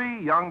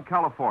 3 young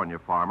California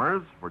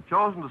farmers were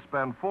chosen to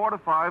spend 4 to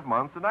 5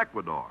 months in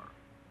Ecuador.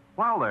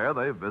 While there,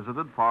 they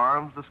visited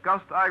farms,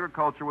 discussed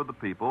agriculture with the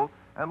people,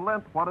 and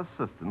lent what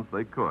assistance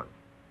they could.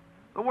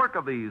 The work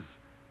of these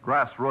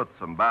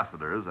grassroots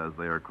ambassadors, as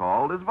they are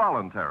called, is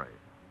voluntary,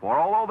 for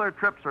although their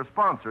trips are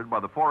sponsored by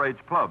the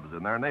 4-H clubs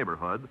in their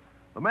neighborhood,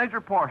 the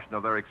major portion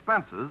of their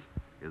expenses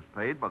is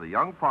paid by the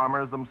young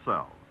farmers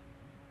themselves.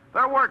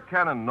 Their work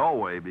can in no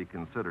way be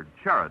considered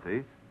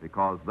charity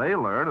because they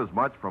learn as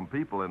much from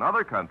people in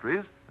other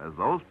countries as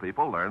those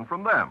people learn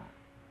from them.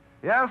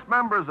 Yes,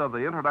 members of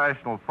the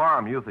International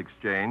Farm Youth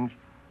Exchange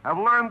have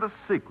learned the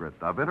secret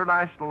of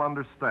international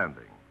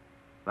understanding,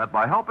 that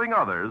by helping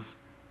others,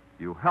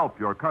 you help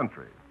your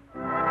country.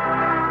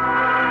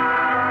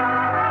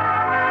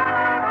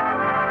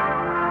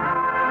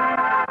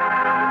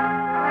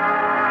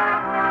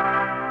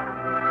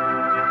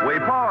 We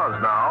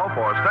pause now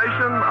for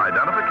station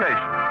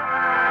identification.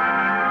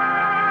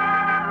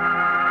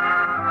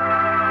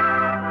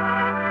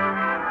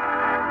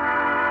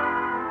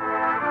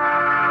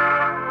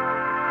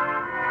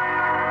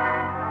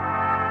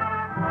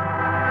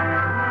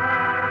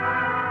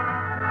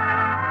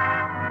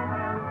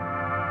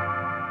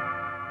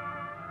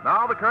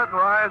 Now the curtain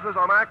rises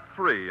on Act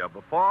 3 of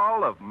The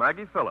Fall of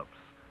Maggie Phillips,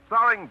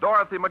 starring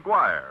Dorothy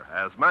McGuire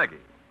as Maggie.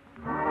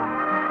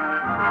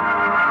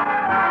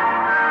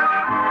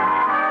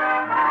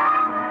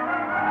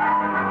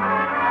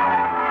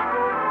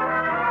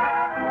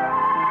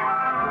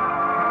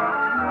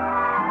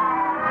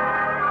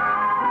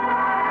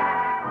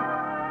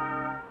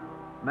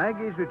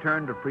 Maggie's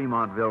return to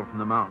Fremontville from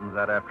the mountains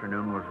that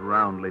afternoon was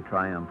roundly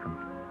triumphant.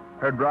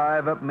 Her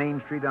drive up Main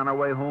Street on her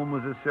way home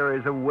was a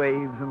series of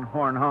waves and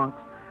horn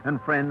honks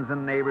and friends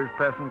and neighbors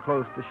pressing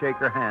close to shake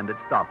her hand at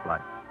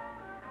stoplights.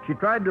 She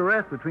tried to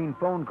rest between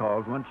phone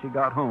calls once she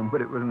got home,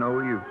 but it was no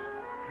use.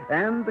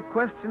 And the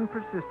question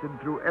persisted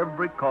through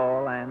every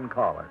call and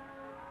caller.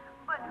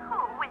 But who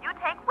will you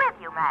take with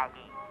you,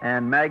 Maggie?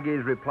 And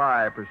Maggie's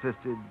reply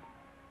persisted.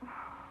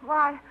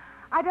 Why,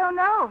 I don't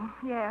know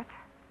yet.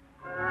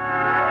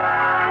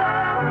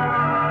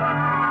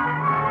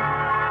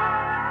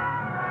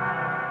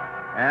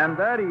 And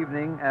that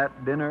evening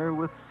at dinner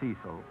with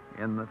Cecil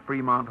in the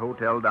Fremont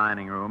Hotel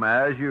dining room,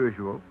 as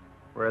usual,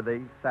 where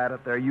they sat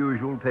at their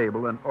usual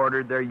table and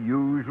ordered their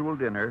usual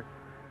dinner,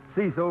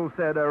 Cecil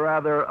said a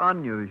rather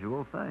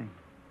unusual thing.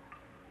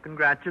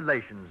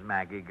 Congratulations,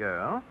 Maggie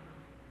girl.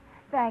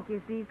 Thank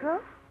you, Cecil.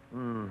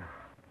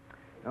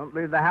 Don't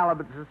leave the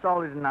halibut as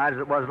salty tonight as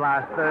it was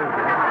last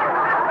Thursday.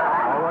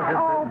 Or was it...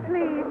 Oh,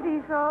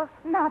 please, Cecil,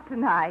 not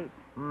tonight.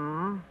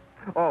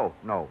 Oh,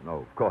 no,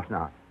 of course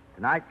not.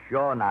 Tonight's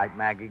your night,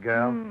 Maggie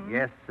girl.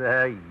 Yes,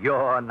 sir,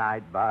 your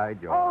night, by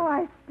George. Oh,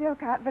 I still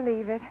can't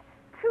believe it.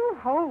 2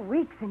 whole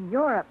weeks in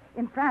Europe,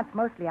 in France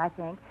mostly, I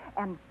think,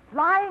 and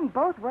flying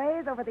both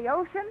ways over the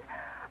ocean.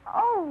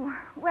 Oh,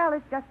 well,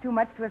 it's just too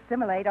much to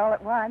assimilate all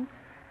at once.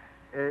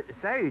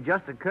 Say, it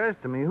just occurs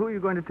to me, who are you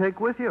going to take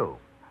with you?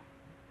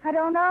 I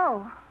don't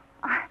know.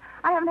 I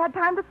haven't had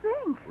time to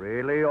think.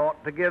 Really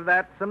ought to give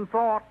that some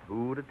thought.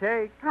 Who to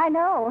take? I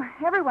know.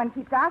 Everyone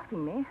keeps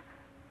asking me.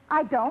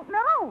 I don't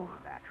know.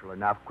 Natural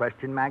enough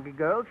question, Maggie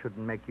girl.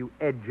 Shouldn't make you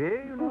edgy,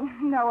 you know.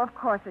 No, of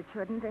course it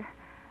shouldn't. For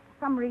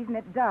some reason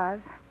it does.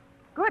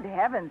 Good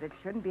heavens, it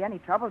shouldn't be any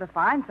trouble to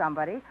find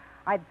somebody.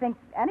 I'd think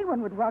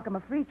anyone would welcome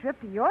a free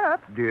trip to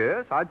Europe.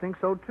 Yes, I think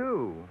so,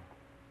 too.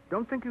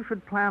 Don't think you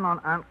should plan on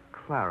Aunt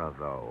Clara,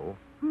 though.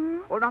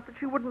 Well, not that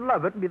she wouldn't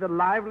love it and be the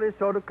liveliest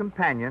sort of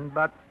companion,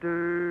 but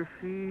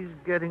she's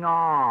getting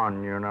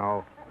on, you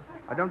know.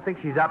 I don't think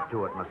she's up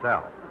to it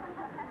myself.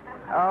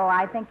 Oh,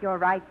 I think you're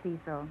right,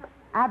 Cecil.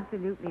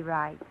 Absolutely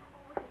right.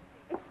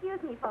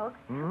 Excuse me, folks,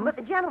 but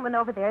the gentleman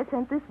over there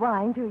sent this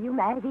wine to you,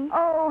 Maggie.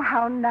 Oh,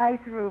 how nice,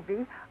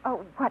 Ruby.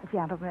 Oh, what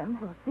gentleman?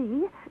 Well,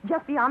 see,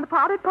 just beyond the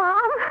potted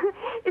palm.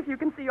 If you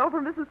can see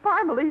over Mrs.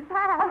 Parmalee's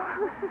hat.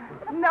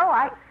 No,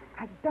 I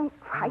don't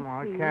quite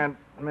I see. can't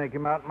make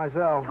him out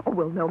myself. Oh,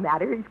 well, no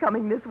matter. He's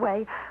coming this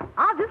way.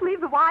 I'll just leave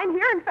the wine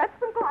here and fetch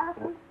some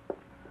glasses.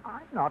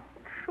 I'm not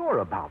sure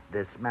about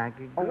this,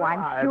 Maggie? Oh,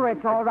 I'm sure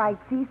it's all right,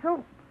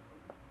 Cecil.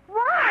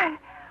 Why?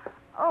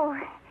 Oh,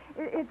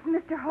 it's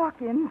Mr.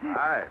 Hawkins.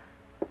 Hi.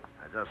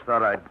 I just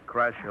thought I'd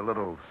crash a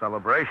little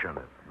celebration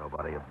if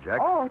nobody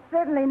objects. Oh,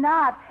 certainly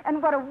not.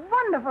 And what a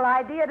wonderful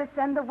idea to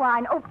send the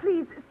wine. Oh,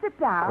 please, sit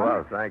down.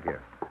 Well, thank you.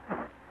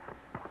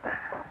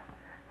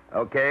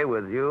 Okay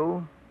with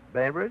you,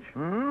 Bainbridge?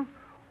 Hmm?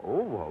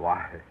 Oh,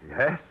 why,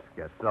 yes,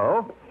 guess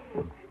so.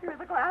 Here are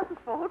the glasses,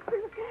 folks.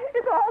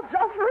 It's all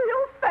just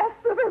real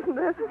festive, isn't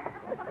it?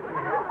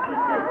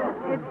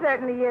 It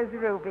certainly is,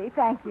 Ruby.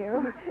 Thank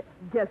you.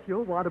 Guess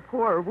you'll want to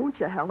pour, won't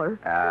you, Heller?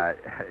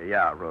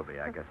 Yeah, Ruby,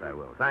 I guess I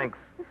will. Thanks.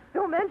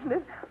 Don't mention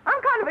it.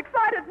 I'm kind of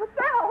excited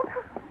myself.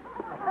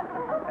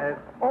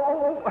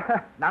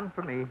 None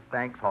for me.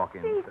 Thanks,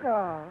 Hawkins.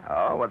 Cecil.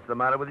 Oh, what's the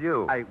matter with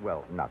you?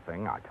 Well,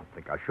 nothing. I don't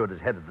think I should as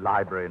head of the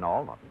library and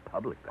all, not in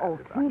public. Oh,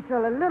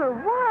 Cecil, a little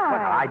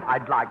wine.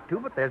 I'd like to,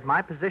 but there's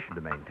my position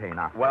to maintain.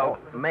 Well,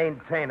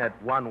 maintain it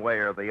one way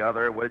or the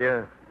other, will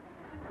you?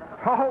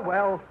 Oh,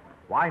 well,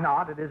 why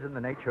not? It is in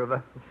the nature of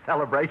a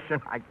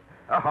celebration.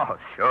 Oh,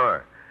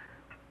 sure.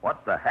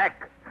 What the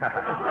heck?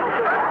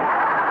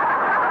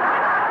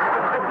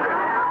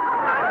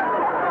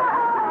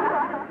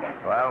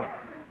 Well,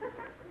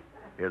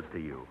 here's to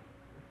you.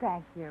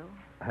 Thank you.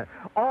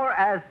 Or,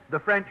 as the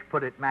French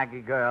put it,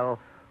 Maggie girl,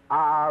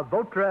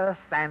 votre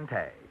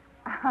santé.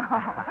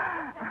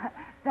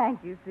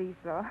 Thank you,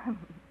 Cecil.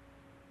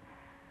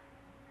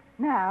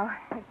 Now,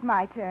 it's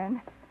my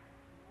turn.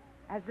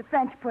 As the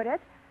French put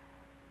it,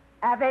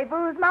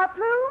 avez-vous ma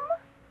plume?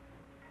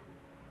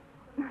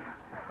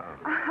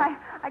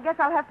 I guess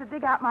I'll have to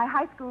dig out my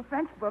high school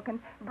French book and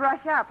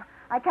brush up.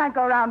 I can't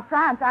go around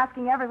France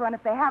asking everyone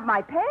if they have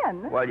my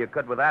pen. Well, you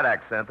could with that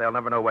accent. They'll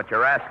never know what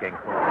you're asking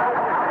for.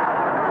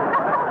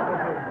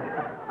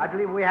 I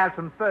believe we have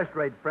some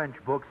first-rate French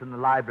books in the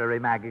library,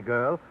 Maggie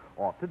girl.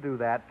 Ought to do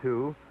that,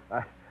 too.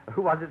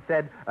 Who was it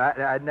said,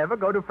 never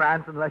go to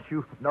France unless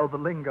you know the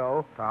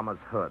lingo? Thomas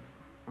Hood.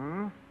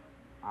 Hmm?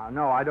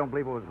 No, I don't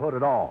believe it was Hood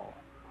at all.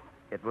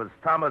 It was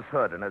Thomas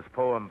Hood in his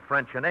poem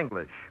French and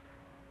English.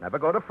 Never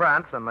go to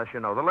France unless you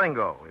know the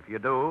lingo. If you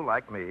do,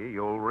 like me,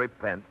 you'll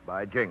repent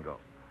by jingo.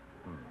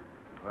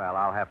 Well,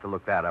 I'll have to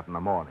look that up in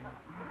the morning.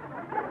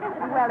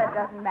 Well, it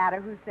doesn't matter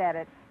who said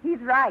it. He's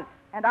right.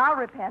 And I'll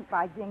repent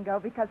by jingo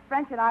because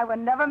French and I were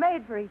never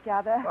made for each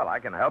other. Well, I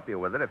can help you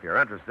with it if you're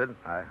interested.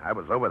 I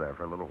was over there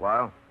for a little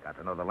while. Got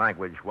to know the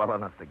language well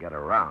enough to get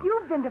around.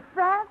 You've been to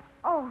France?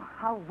 Oh,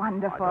 how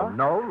wonderful. I don't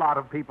know. A lot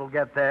of people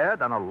get there.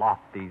 Done a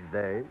lot these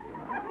days.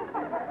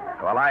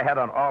 Well, I had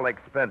an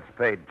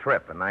all-expense-paid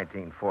trip in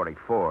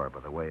 1944 by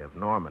the way of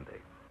Normandy.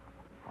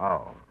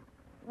 Oh.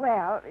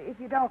 Well, if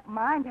you don't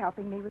mind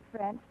helping me with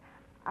French,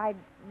 I'd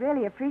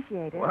really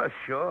appreciate it. Well,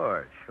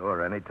 sure.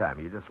 Anytime.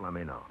 You just let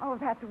me know. Oh,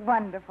 that's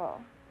wonderful.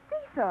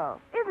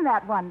 Cecil, isn't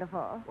that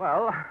wonderful?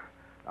 Well,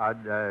 I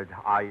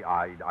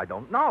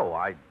don't know.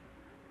 I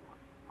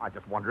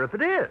just wonder if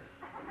it is.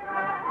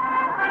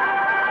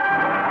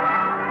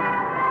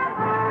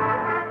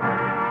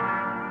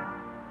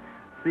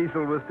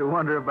 Cecil was to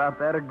wonder about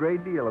that a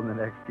great deal in the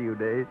next few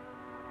days.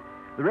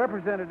 The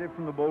representative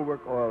from the Bulwark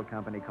Oil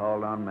Company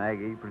called on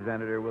Maggie,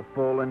 presented her with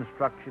full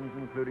instructions,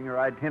 including her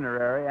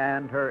itinerary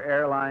and her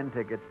airline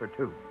tickets for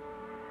two.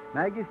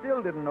 Maggie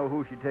still didn't know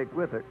who she'd take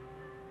with her.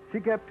 She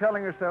kept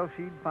telling herself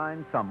she'd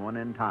find someone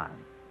in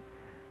time.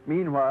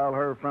 Meanwhile,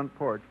 her front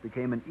porch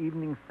became an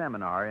evening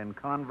seminar in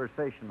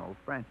conversational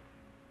French.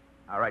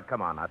 All right,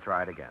 come on. I'll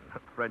try it again.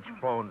 French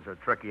phones are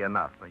tricky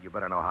enough, but you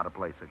better know how to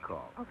place a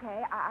call.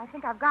 Okay, I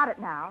think I've got it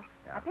now.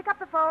 Yeah. I pick up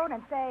the phone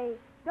and say,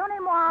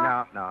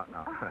 donnez-moi. No.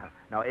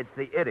 No, it's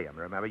the idiom,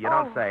 remember? You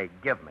don't say,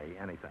 give me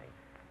anything.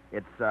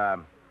 It's,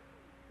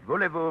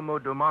 voulez-vous me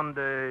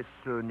demander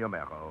ce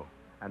numéro?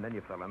 And then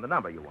you fill in the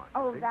number you want.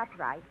 Oh, see? that's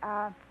right.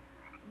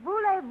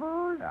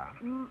 Voulez-vous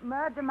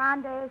me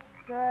demander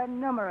ce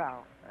numéro?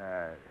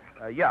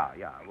 Yeah.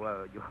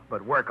 Well,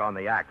 but work on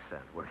the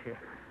accent, will you?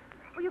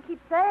 Well, you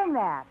keep saying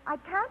that. I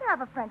can't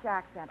have a French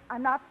accent.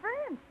 I'm not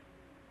French.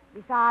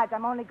 Besides,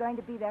 I'm only going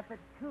to be there for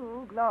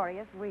 2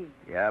 glorious weeks.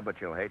 Yeah,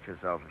 but you'll hate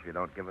yourself if you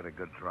don't give it a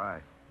good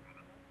try.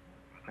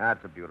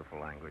 That's a beautiful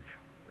language.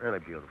 Really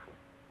beautiful.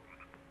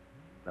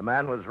 The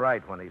man was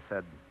right when he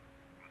said,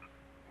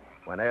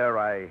 whene'er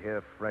I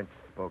hear French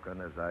spoken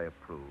as I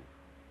approve,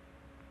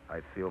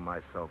 I feel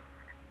myself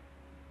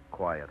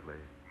quietly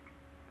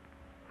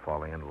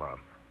falling in love.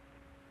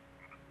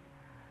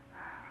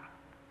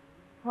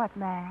 What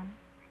man?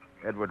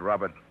 Edward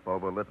Robert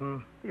Bulwer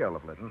Lytton, the Earl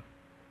of Lytton.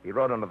 He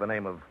wrote under the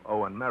name of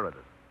Owen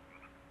Meredith.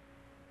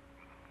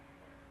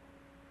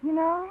 You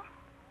know,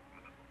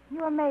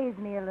 you amaze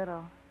me a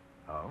little.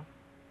 Oh?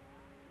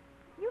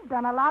 You've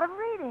done a lot of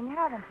reading,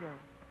 haven't you?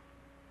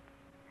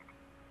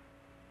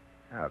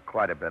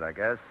 Quite a bit, I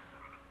guess.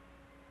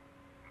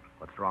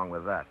 What's wrong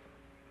with that?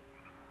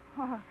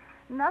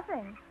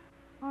 Nothing.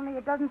 Only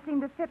it doesn't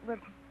seem to fit with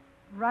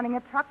running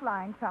a truck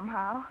line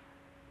somehow.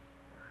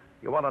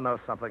 You want to know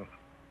something?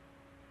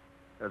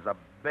 There's a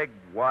big,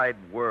 wide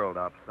world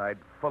outside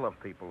full of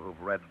people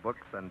who've read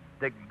books and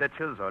dig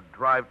ditches or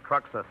drive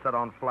trucks or sit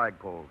on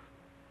flagpoles.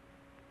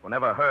 Who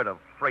never heard of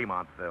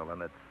Fremontville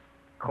and its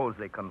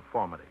cozy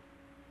conformity.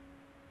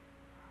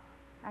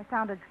 I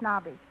sounded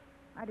snobbish.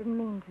 I didn't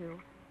mean to.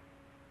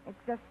 It's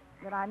just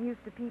that I'm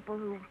used to people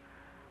who,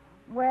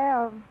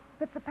 well,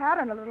 fit the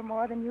pattern a little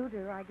more than you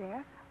do, I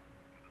guess.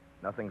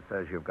 Nothing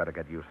says you've got to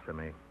get used to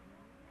me.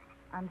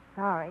 I'm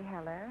sorry,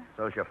 Heller.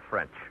 So's your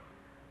French.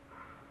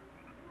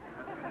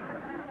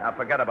 Now,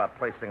 forget about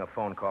placing a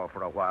phone call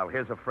for a while.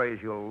 Here's a phrase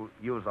you'll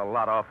use a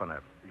lot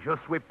oftener. Je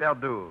suis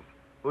perdu.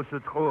 Où se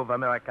trouve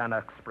American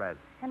Express?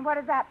 And what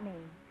does that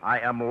mean? I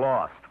am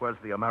lost. Where's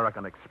the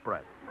American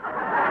Express?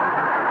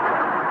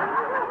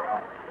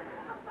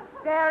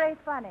 Very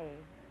funny.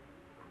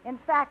 In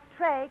fact,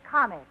 très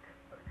comic.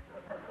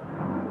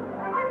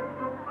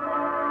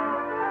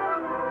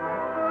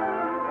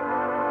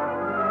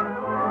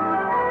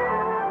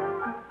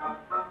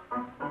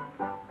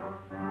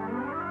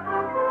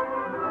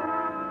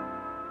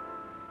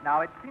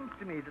 Now, it seems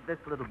to me that this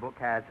little book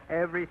has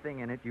everything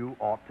in it you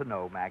ought to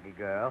know, Maggie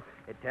girl.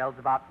 It tells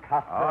about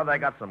customs. Oh, they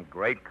got some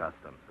great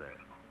customs there.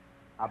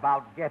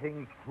 About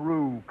getting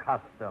through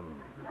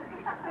customs.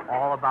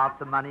 All about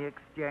the money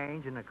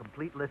exchange and a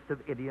complete list of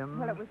idioms.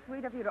 Well, it was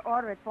sweet of you to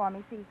order it for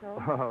me,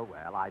 Cecil. Oh,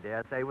 well, I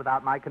dare say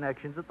without my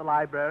connections at the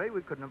library,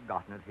 we couldn't have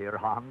gotten it here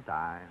on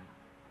time.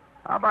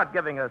 How about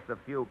giving us a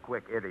few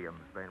quick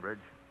idioms,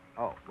 Bainbridge?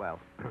 Oh, well,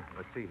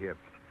 let's see here.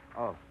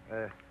 Oh,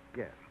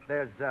 yes.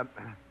 There's,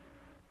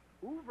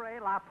 ouvre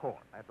la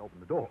porte. That's open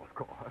the door, of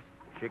course.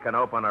 She can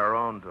open her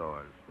own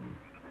doors.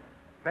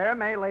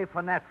 Fermez les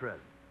fenêtres.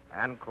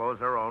 And close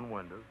her own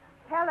windows.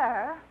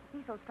 Heller,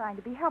 Cecil's trying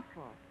to be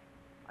helpful.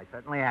 I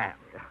certainly am.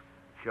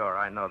 Sure,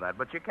 I know that.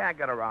 But you can't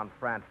get around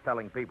France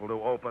telling people to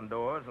open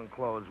doors and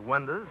close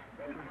windows.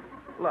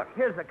 Look,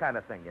 here's the kind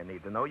of thing you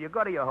need to know. You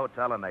go to your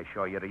hotel and they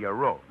show you to your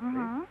room.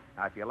 Mm-hmm. See?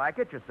 Now, if you like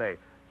it, you say,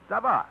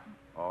 ça va,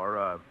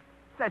 or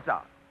c'est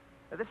ça.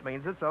 This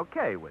means it's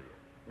okay with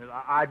you.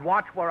 I'd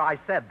watch where I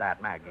said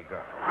that, Maggie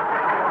girl.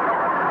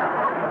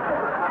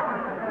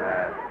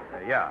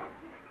 Yeah.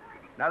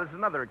 Now, there's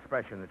another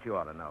expression that you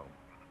ought to know.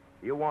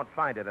 You won't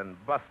find it in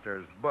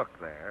Buster's book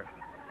there.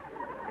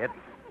 It's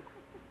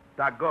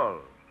ta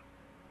gueule.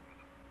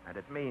 And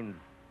it means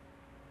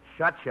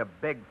shut your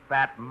big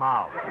fat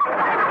mouth.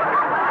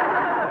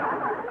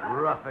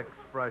 Rough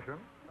expression.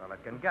 Well,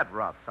 it can get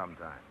rough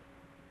sometimes.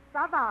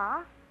 Ça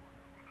va,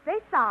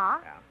 c'est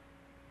ça, Yeah.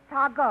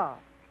 ta gueule.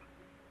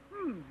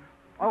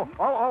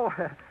 Oh,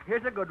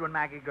 here's a good one,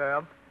 Maggie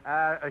girl.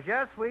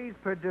 Je suis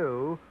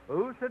perdu,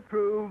 où se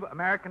trouve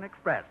American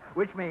Express,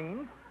 which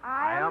means...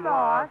 I am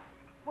lost. lost.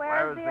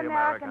 Where's the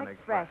American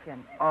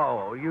expression?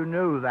 Oh, you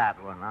knew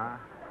that one, huh?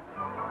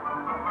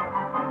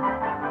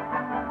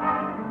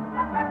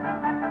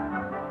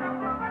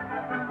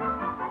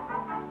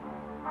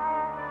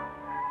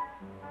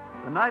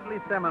 The nightly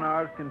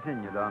seminars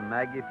continued on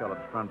Maggie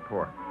Phillips' front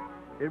porch.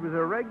 It was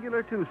a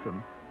regular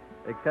twosome,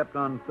 except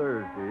on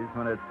Thursdays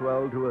when it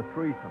swelled to a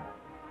threesome.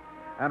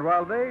 And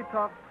while they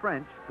talked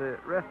French, the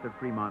rest of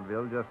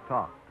Fremontville just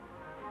talked,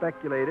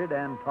 speculated,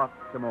 and talked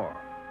some more.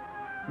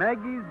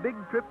 Maggie's big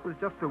trip was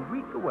just a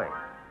week away,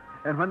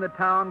 and when the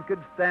town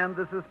could stand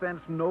the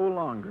suspense no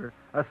longer,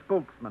 a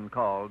spokesman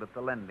called at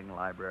the lending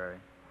library.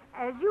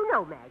 As you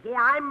know, Maggie,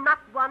 I'm not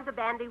one to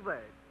bandy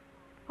words.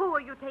 Who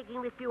are you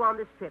taking with you on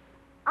this trip?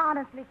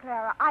 Honestly,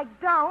 Clara, I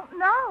don't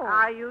know.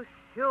 Are you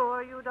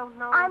sure you don't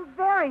know? I'm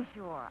very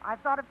sure. I've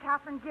thought of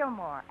Catherine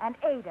Gilmore and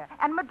Ada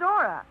and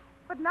Medora,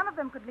 but none of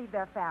them could leave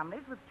their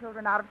families with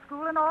children out of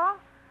school and all.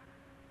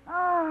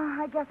 Oh,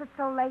 I guess it's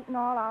so late and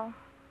all,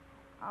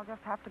 I'll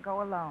just have to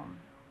go alone.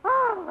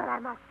 Oh, well, I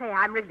must say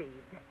I'm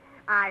relieved.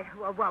 I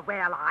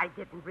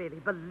didn't really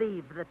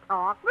believe the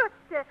talk, but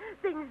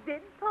things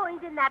did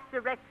point in that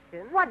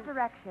direction. What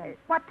direction?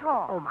 What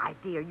talk? Oh, my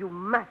dear, you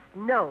must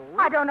know.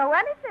 I don't know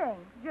anything.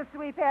 Je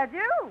suis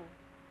perdu.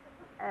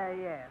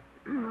 Yes.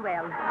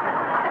 Well,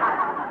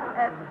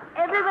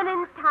 everyone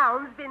in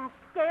town's been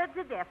scared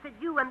to death that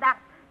you and that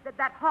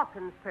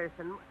Hawkins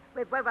person,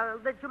 well,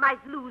 that you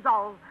might lose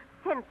all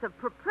sense of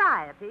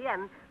propriety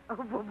and,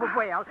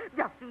 well,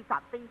 just do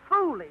something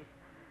foolish.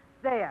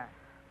 There.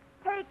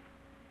 Take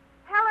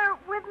Heller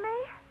with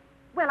me?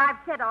 Well, I've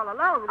said all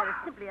along that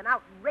it's simply an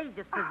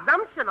outrageous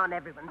presumption on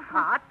everyone's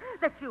part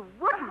that you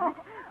wouldn't,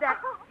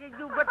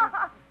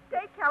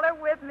 Take Heller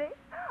with me?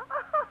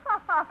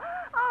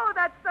 Oh,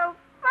 that's so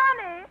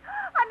funny.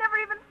 I never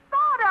even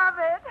thought of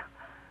it.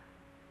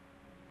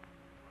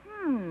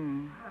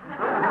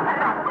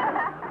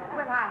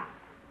 Well,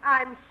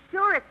 I'm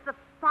sure it's the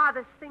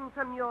farthest thing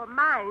from your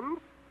mind.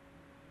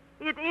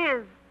 It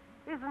is,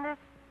 isn't it?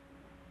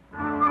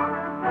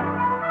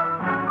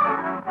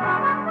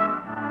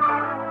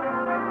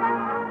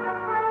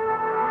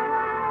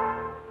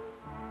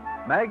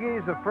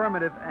 Maggie's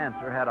affirmative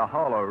answer had a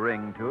hollow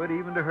ring to it,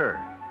 even to her.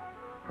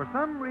 For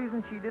some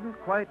reason she didn't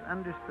quite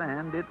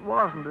understand, it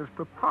wasn't as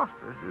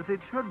preposterous as it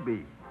should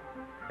be.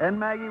 And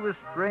Maggie was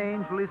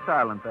strangely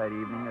silent that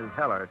evening as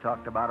Heller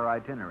talked about her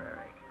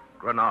itinerary.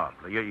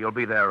 Grenoble. You'll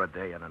be there a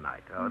day and a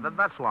night.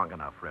 That's long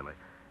enough, really.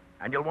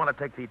 And you'll want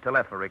to take the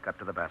telepheric up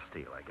to the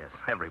Bastille, I guess.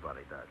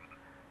 Everybody does.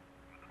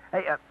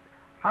 Hey,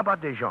 how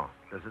about Dijon?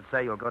 Does it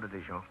say you'll go to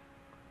Dijon?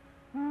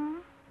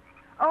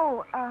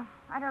 Oh,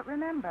 I don't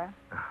remember.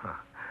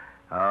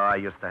 Oh, I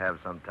used to have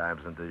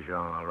sometimes in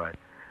Dijon, all right.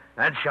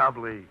 And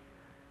Chablis.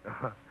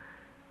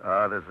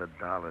 Oh, there's a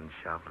doll in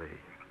Chablis.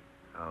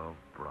 Oh,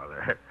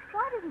 brother.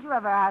 Why didn't you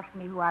ever ask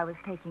me who I was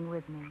taking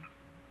with me?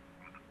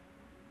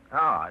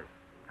 Oh,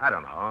 I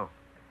don't know.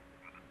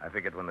 I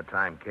figured when the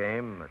time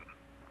came, that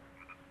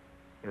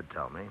you'd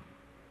tell me.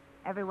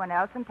 Everyone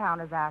else in town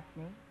has asked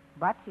me,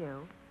 but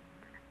you.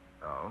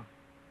 Oh?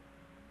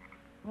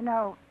 You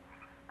know,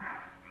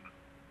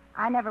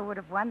 I never would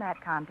have won that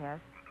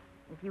contest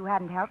if you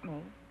hadn't helped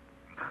me.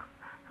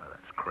 Oh,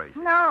 that's crazy.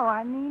 No,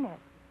 I mean it.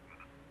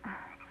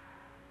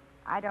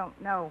 I don't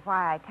know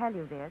why I tell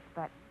you this,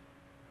 but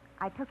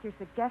I took your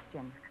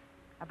suggestion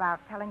about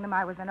telling them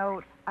I was an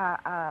old,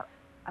 a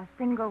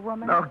single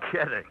woman. No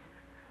kidding.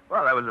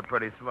 Well, that was a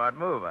pretty smart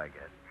move, I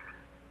guess.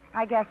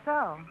 I guess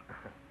so.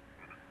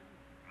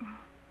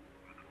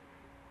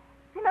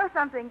 You know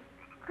something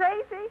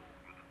crazy?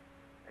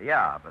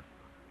 Yeah, but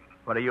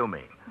what do you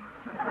mean?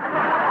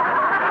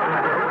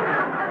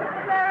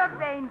 Clara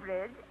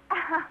Bainbridge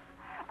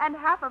and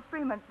half of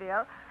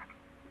Freemantville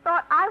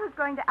thought I was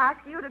going to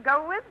ask you to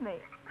go with me.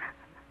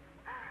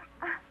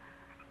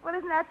 Well,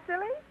 isn't that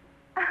silly?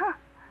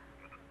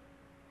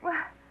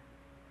 Well,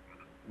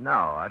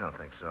 No, I don't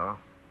think so.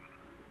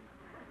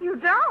 you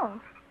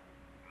don't?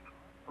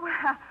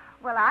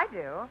 Well, I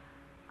do.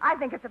 I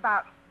think it's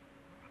about...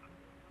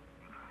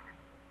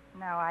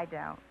 No, I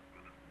don't.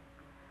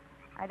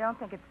 I don't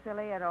think it's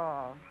silly at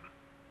all.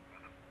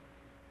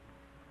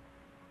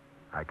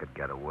 I could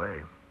get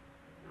away.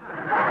 You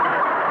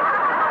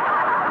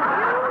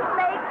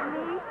make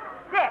me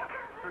sick.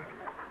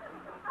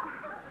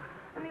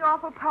 And the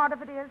awful part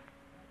of it is,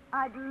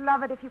 I'd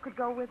love it if you could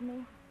go with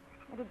me.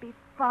 It'd be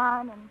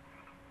fun and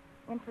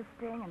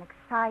interesting and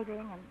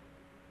exciting and...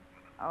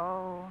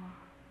 Oh,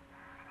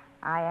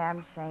 I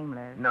am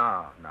shameless.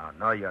 No,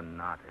 you're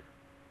not.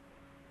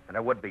 And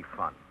it would be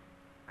fun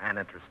and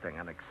interesting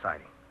and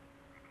exciting.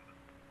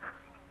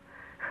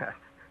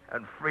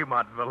 And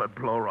Fremontville would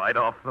blow right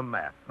off the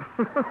map.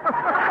 I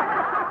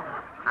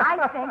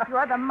think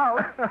you're the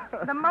most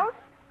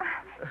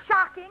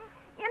shocking,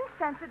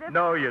 insensitive...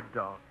 No, you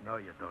don't.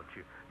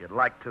 You'd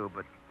like to,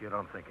 but you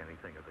don't think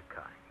anything of the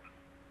kind.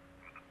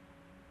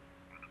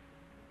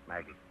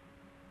 Maggie,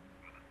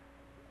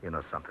 you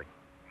know something?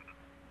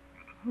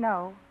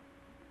 No.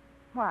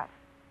 What?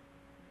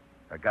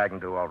 A guy can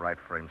do all right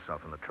for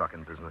himself in the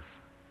trucking business.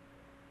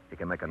 He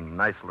can make a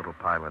nice little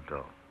pile of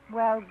dough.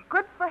 Well,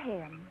 good for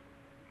him.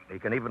 He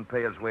can even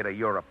pay his way to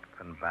Europe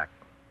and back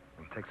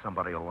and take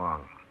somebody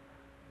along.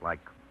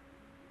 Like,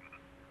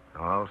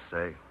 oh,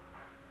 say.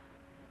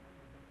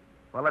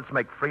 Well, let's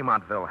make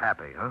Fremontville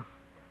happy, huh?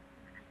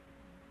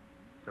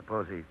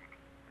 Suppose he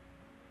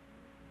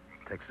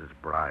takes his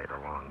bride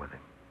along with him.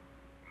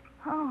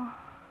 Oh,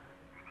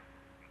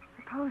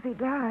 suppose he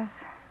does.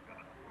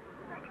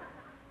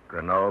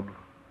 Grenoble,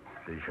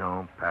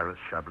 Dijon, Paris,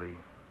 Chablis.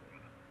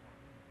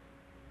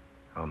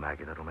 Oh,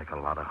 Maggie, that'll make a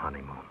lot of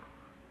honeymoon.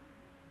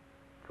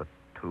 For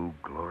 2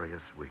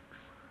 glorious weeks.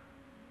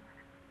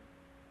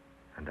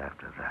 And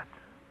after that...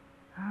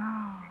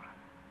 Oh,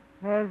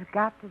 there's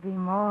got to be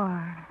more.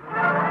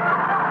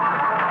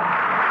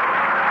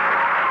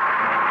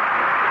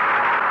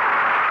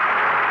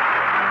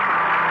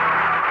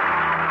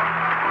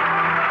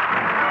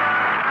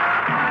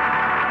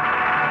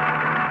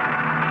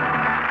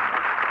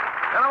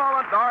 In a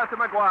moment, Dorothy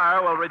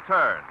McGuire will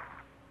return.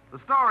 The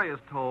story is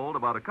told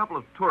about a couple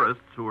of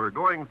tourists who were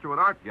going through an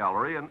art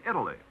gallery in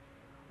Italy.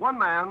 One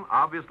man,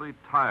 obviously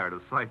tired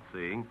of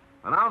sightseeing,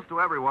 announced to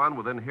everyone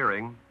within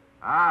hearing,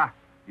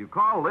 you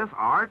call this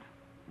art?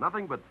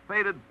 Nothing but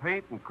faded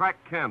paint and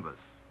cracked canvas.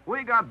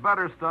 We got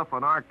better stuff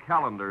on our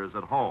calendars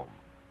at home.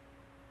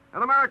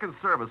 An American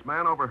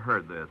serviceman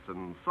overheard this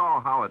and saw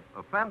how it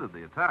offended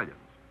the Italians.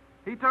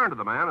 He turned to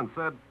the man and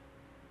said,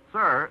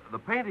 "Sir, the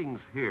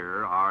paintings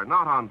here are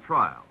not on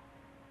trial.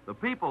 The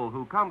people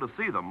who come to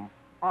see them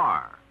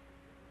are."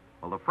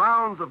 Well, the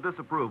frowns of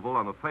disapproval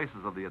on the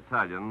faces of the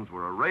Italians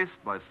were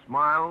erased by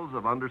smiles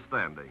of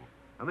understanding,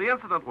 and the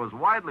incident was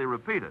widely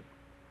repeated.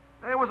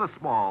 It was a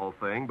small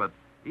thing, but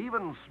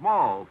even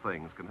small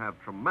things can have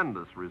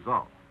tremendous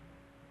results.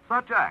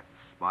 Such acts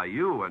by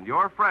you and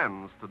your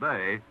friends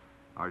today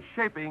are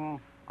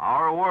shaping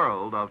our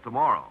world of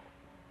tomorrow.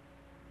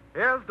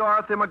 Here's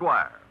Dorothy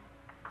McGuire.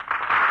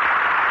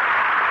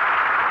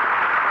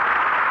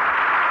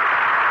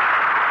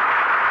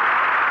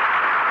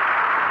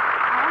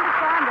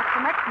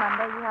 Next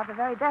Monday, you have the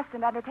very best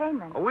in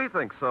entertainment. We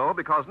think so,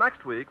 because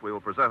next week we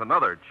will present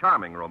another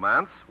charming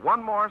romance,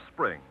 One More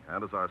Spring,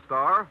 and as our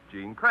star,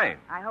 Jean Crane.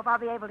 I hope I'll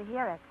be able to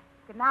hear it.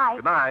 Good night.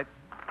 Good night.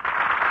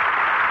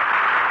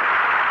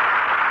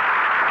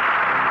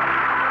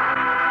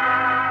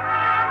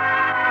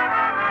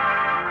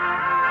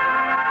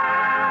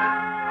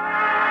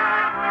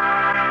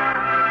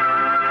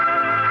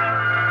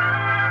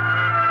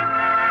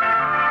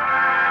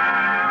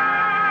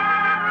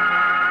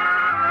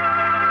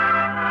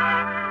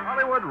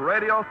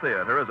 Now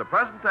Theater is a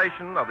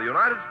presentation of the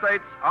United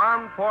States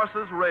Armed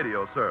Forces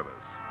Radio Service.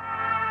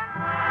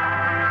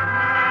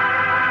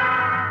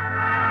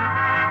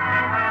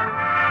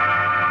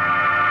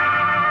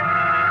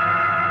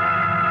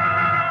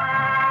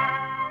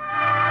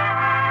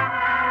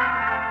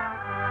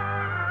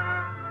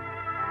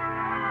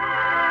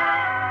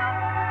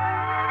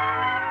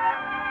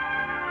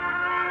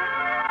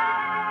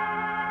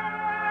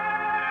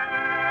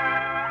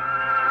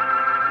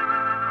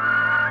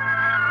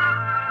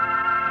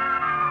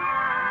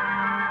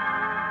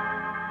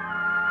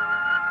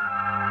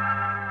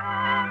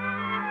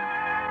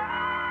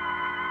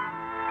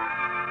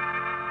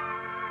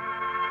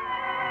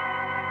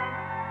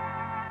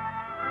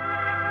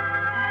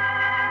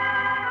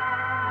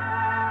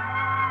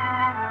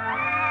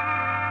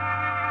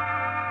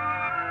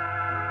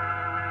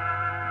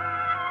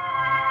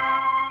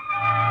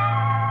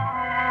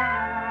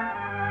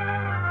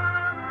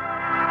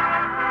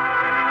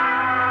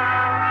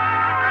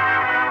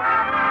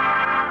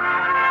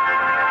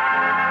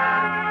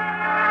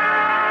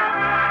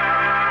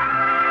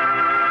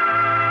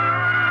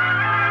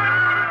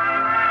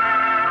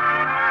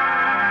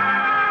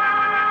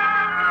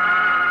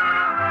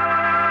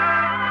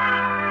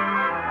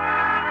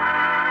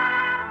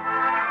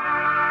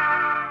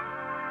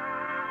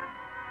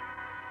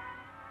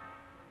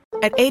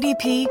 At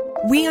ADP,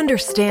 we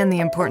understand the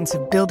importance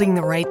of building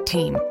the right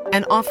team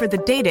and offer the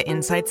data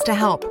insights to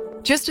help.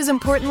 Just as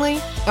importantly,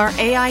 our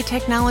AI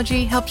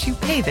technology helps you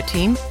pay the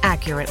team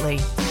accurately.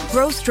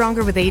 Grow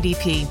stronger with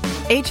ADP: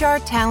 HR,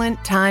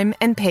 talent, time,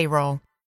 and payroll.